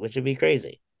TBT, which would be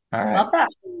crazy. All right, Love that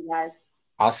for you guys.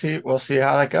 I'll see. We'll see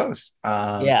how that goes.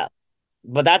 Yeah,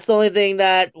 but that's the only thing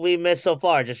that we missed so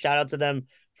far. Just shout out to them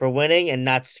for winning and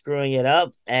not screwing it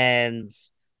up. And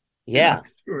You're yeah, not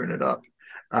screwing it up.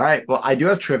 All right. Well, I do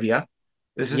have trivia.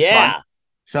 This is fun. yeah.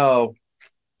 So,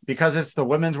 because it's the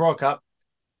Women's World Cup,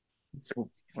 it's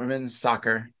women's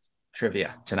soccer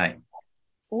trivia tonight.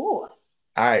 Ooh. All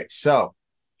right. So,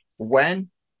 when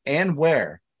and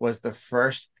where was the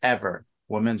first ever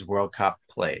Women's World Cup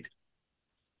played?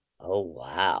 Oh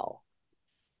wow,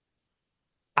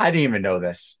 I didn't even know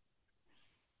this.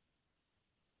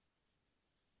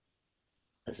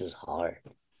 this is hard.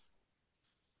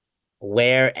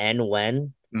 Where and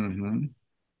when? Hmm.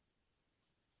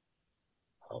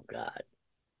 Oh god.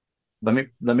 Let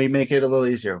me make it a little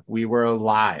easier. We were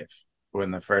alive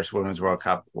when the first Women's World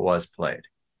Cup was played.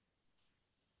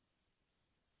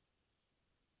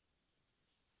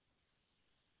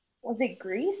 Was it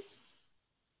Greece?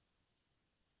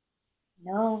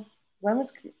 No. When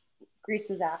was Greece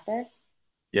was after?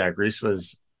 Yeah, Greece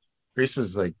was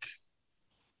like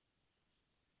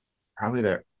probably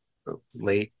the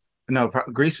late. No,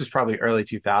 Greece was probably early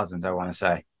 2000s. I want to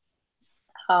say.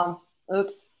 Um,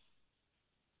 oops.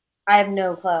 I have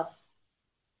no clue.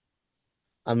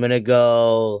 I'm gonna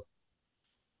go.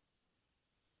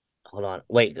 Hold on.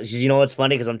 Wait, you know what's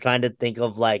funny? Because I'm trying to think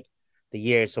of like the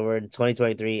year. So we're in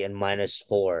 2023 and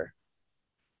 -4.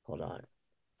 Hold on.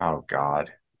 Oh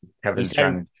God, You Kevin's said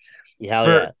trying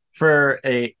hell for yeah.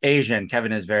 a Asian.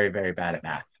 Kevin is very very bad at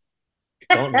math.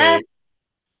 Don't hate.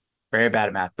 Very bad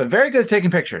at math, but very good at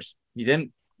taking pictures. He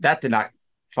didn't. That did not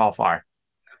fall far.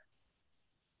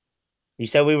 You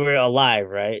said we were alive,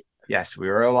 right? Yes, we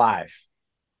were alive.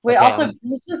 Wait, Okay, also, I'm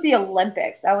this was the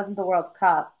Olympics. That wasn't the World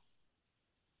Cup.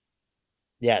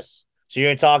 yes. So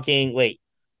you're talking, wait,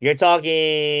 you're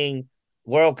talking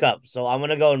World Cup. So I'm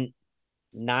gonna go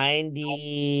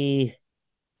 90,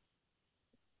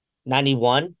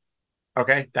 91.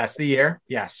 Okay, that's the year.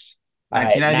 Yes, All right,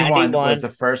 1991 was 91. the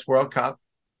first World Cup.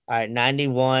 All right,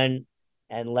 91.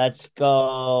 And let's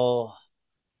go.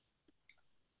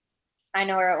 I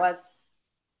know where it was.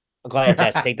 Go ahead,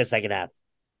 Jess. Take the second half.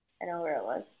 I know where it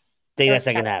was. Take It that was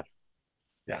second China. half.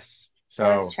 Yes. It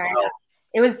was So China.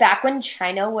 It was back when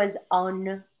China was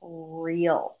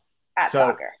unreal at so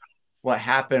soccer. what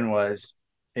happened was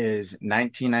is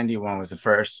 1991 was the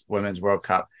first Women's World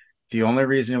Cup. The only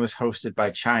reason it was hosted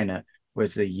by China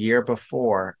was the year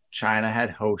before China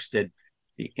had hosted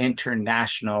the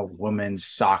International Women's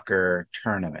Soccer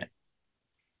Tournament.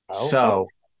 Oh, So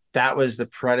that was the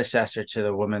predecessor to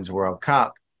the Women's World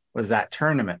Cup was that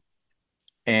tournament.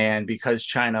 And because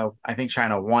China, I think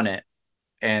China won it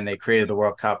and they created the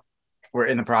World Cup, we're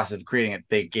in the process of creating it.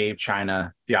 They gave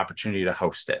China the opportunity to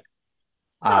host it.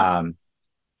 Huh. Um,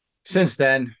 since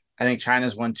then, I think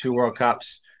China's won 2 World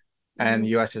Cups and the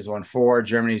Mhm. US has won 4.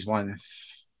 Germany's won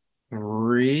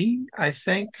 3, I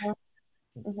think.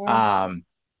 Mhm. Um,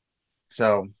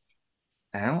 so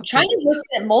I don't China think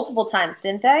hosted it multiple times,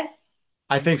 didn't they?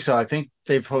 I think so. I think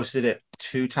they've hosted it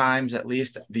 2 times at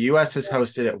least. The US has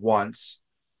hosted it once.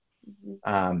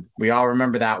 Mhm. We all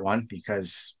remember that one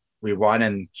because we won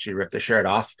and she ripped the shirt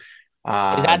off.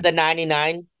 is that Um, the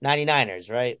 99ers,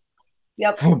 right?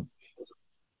 Yep.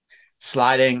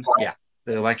 sliding, yeah,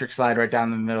 the electric slide right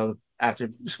down the middle after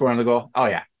scoring the goal. Oh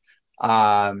yeah.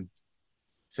 Um,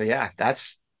 so yeah,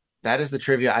 that is the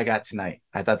trivia I got tonight.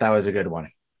 I thought that was a good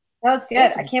one. That was good.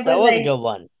 That's I can't that believe was a I good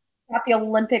one. got the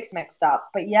Olympics mixed up,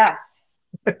 but yes.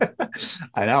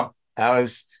 I know that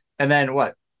was, and then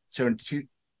what? So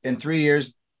in 3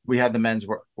 years we had the men's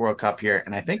World Cup here,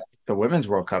 and I think the women's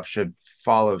World Cup should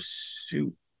follow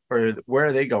suit. Or where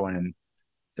are they going? And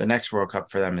the next World Cup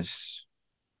for them is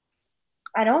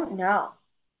I don't know.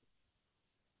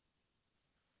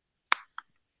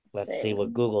 Let's Let's see what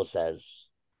see. Google says.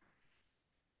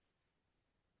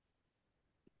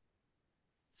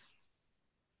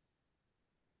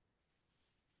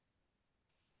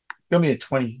 gonna be a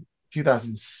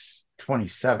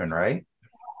 2027, right?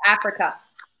 Africa.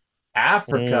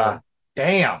 Africa. Mm.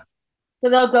 Damn. So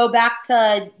they'll go back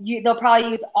to you. They'll probably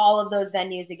use all of those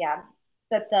venues again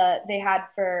that they had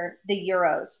for the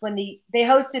Euros when they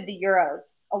hosted the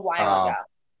Euros a while ago. Uh,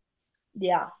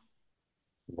 Yeah,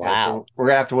 yeah, so Wow. we're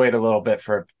gonna have to wait a little bit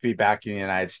for it to be back in the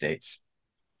United States.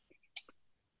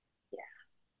 yeah.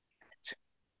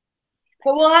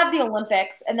 But we'll have the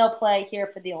Olympics, and they'll play here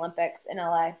for the Olympics in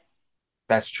LA.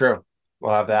 That's true.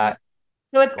 We'll have Mhm. that.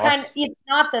 So it's Well, it's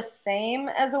not the same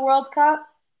as a World Cup,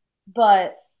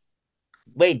 but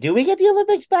Wait, do we get the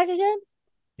Olympics back again?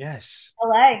 yes.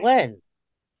 LA. When?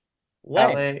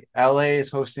 When? LA is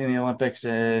hosting the Olympics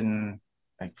in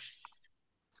like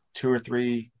 2 or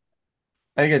 3.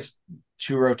 I think it's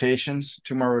 2 rotations,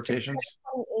 2 more rotations.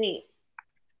 2028.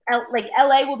 Like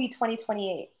LA will be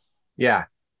 2028. Yeah,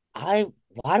 I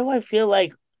why do I feel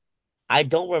like I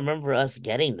don't remember us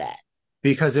getting that?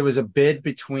 because it was a bid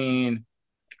between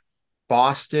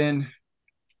Boston,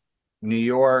 New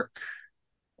York,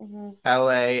 Hmm.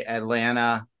 LA,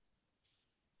 Atlanta,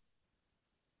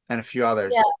 and a few Yeah,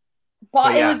 others. But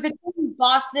but it yeah, was between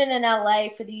Boston and LA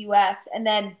for the US, and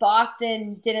then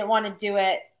Boston didn't want to do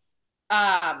it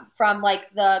from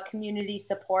like the community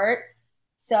support.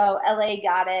 So LA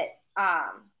got it.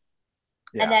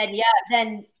 And yeah,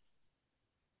 then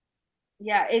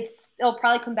yeah, it'll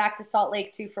probably come back to Salt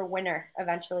Lake too for winter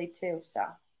eventually too. So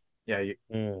yeah.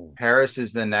 Mm. Paris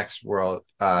is the next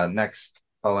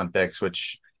Olympics,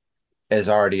 which is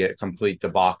already a complete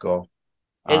debacle.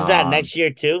 Is that Um, next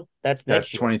year too? That's that's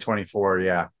next year. 2024.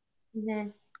 Yeah.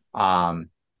 mhm. Um,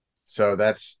 so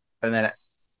that's and then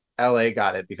LA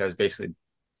got it because basically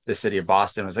the city of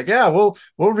Boston was like, yeah, we'll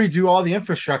redo all the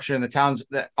infrastructure in the towns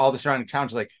that all the surrounding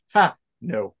towns are like, ha,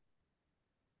 no.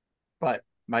 But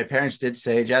my parents did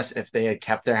say, Jess, if they had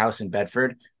kept their house in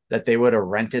Bedford, that they would have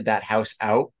rented that house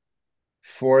out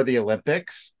for the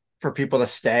Olympics for people to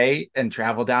stay and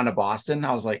travel down to Boston.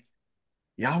 I was like,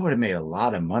 y'all would have made a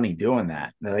lot of money doing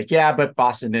that. And they're like, yeah, but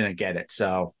Boston didn't get it.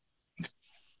 So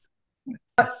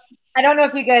I don't know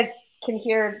if you guys can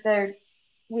hear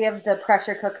we have the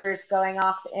pressure cookers going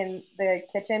off in the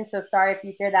kitchen. So sorry if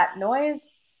you hear that noise.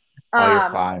 oh, you're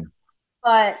fine.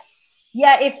 But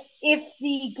yeah, if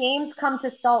the games come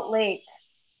to Salt Lake,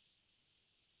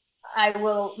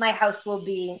 my house will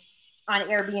be on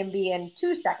Airbnb in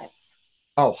 2 seconds.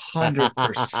 Oh,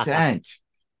 100%.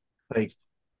 Like,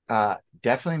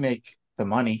 definitely make the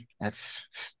money.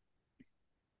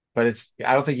 But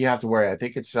I don't think you have to worry. I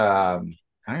think I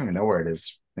don't even know where it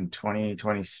is in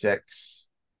 2026.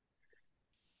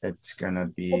 It's gonna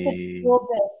be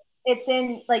It's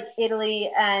in like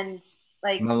Italy and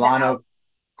like Milano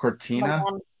Cortina.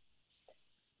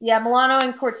 Yeah, Milano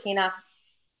and Cortina.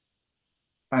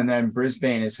 And then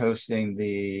Brisbane is hosting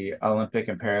the Olympic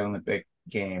and Paralympic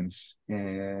Games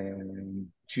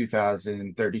in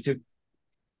 2032.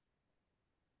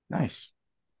 Nice.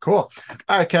 Cool.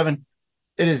 All right, Kevin.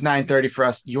 It is 9:30 for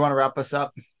us. You want to wrap us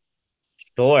up?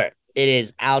 Sure. It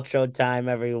is outro time,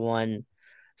 everyone.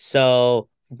 So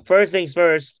first things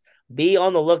first, be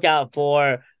on the lookout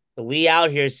for the We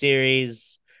Out Here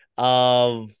series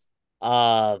of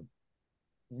the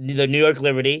New York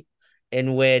Liberty,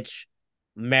 in which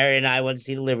Mary and I went to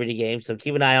see the Liberty game. So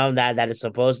keep an eye on that. That is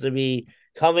supposed to be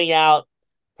coming out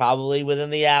probably within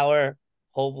the hour,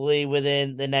 hopefully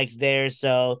within the next day or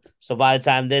so. So by the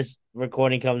time this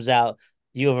recording comes out,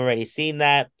 you have already seen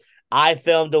that. I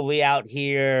filmed a We Out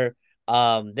Here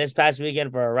this past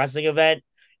weekend for a wrestling event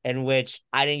in which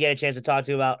I didn't get a chance to talk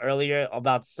to you about earlier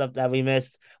about stuff that we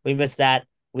missed. We missed that.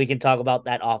 We can talk about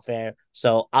that off air.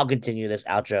 So I'll continue this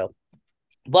outro.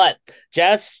 But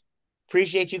Jess,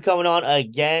 appreciate you coming on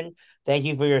again. Thank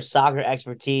you for your soccer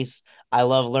expertise. I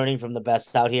love learning from the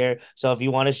best out here. So if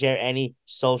you want to share any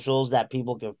socials that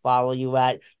people can follow you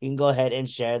at, you can go ahead and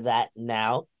share that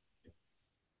now.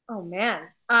 Oh man.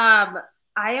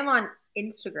 I am on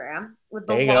Instagram with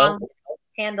the longest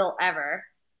handle ever,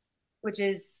 which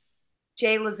is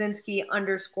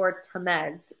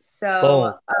J_Lazinski_Tamez.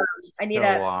 So I need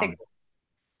I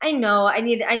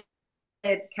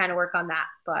to kind of work on that.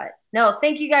 But no,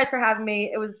 thank you guys for having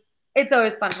me. It's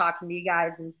always fun talking to you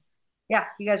guys, and yeah,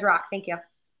 you guys rock. Thank you.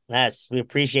 Yes, we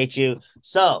appreciate you.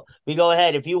 So we go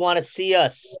ahead. If you want to see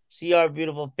us, see our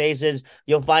beautiful faces,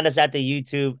 you'll find us at the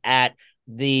YouTube at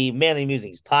the Manly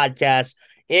Musings podcast.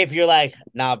 If you're like,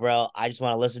 nah, bro, I just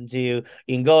want to listen to you,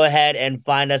 you can go ahead and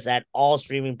find us at all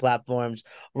streaming platforms.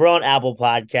 We're on Apple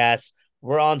Podcasts.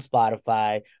 We're on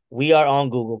Spotify. We are on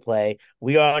Google Play.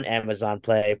 We are on Amazon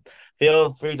Play.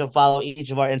 Feel free to follow each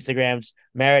of our Instagrams,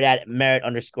 Merritt at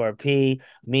Merritt_P,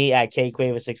 me at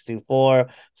KQuaver624.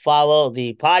 Follow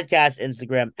the podcast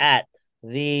Instagram at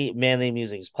the Manly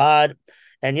Musings Pod.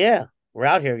 And yeah, we're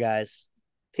out here, guys.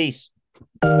 Peace.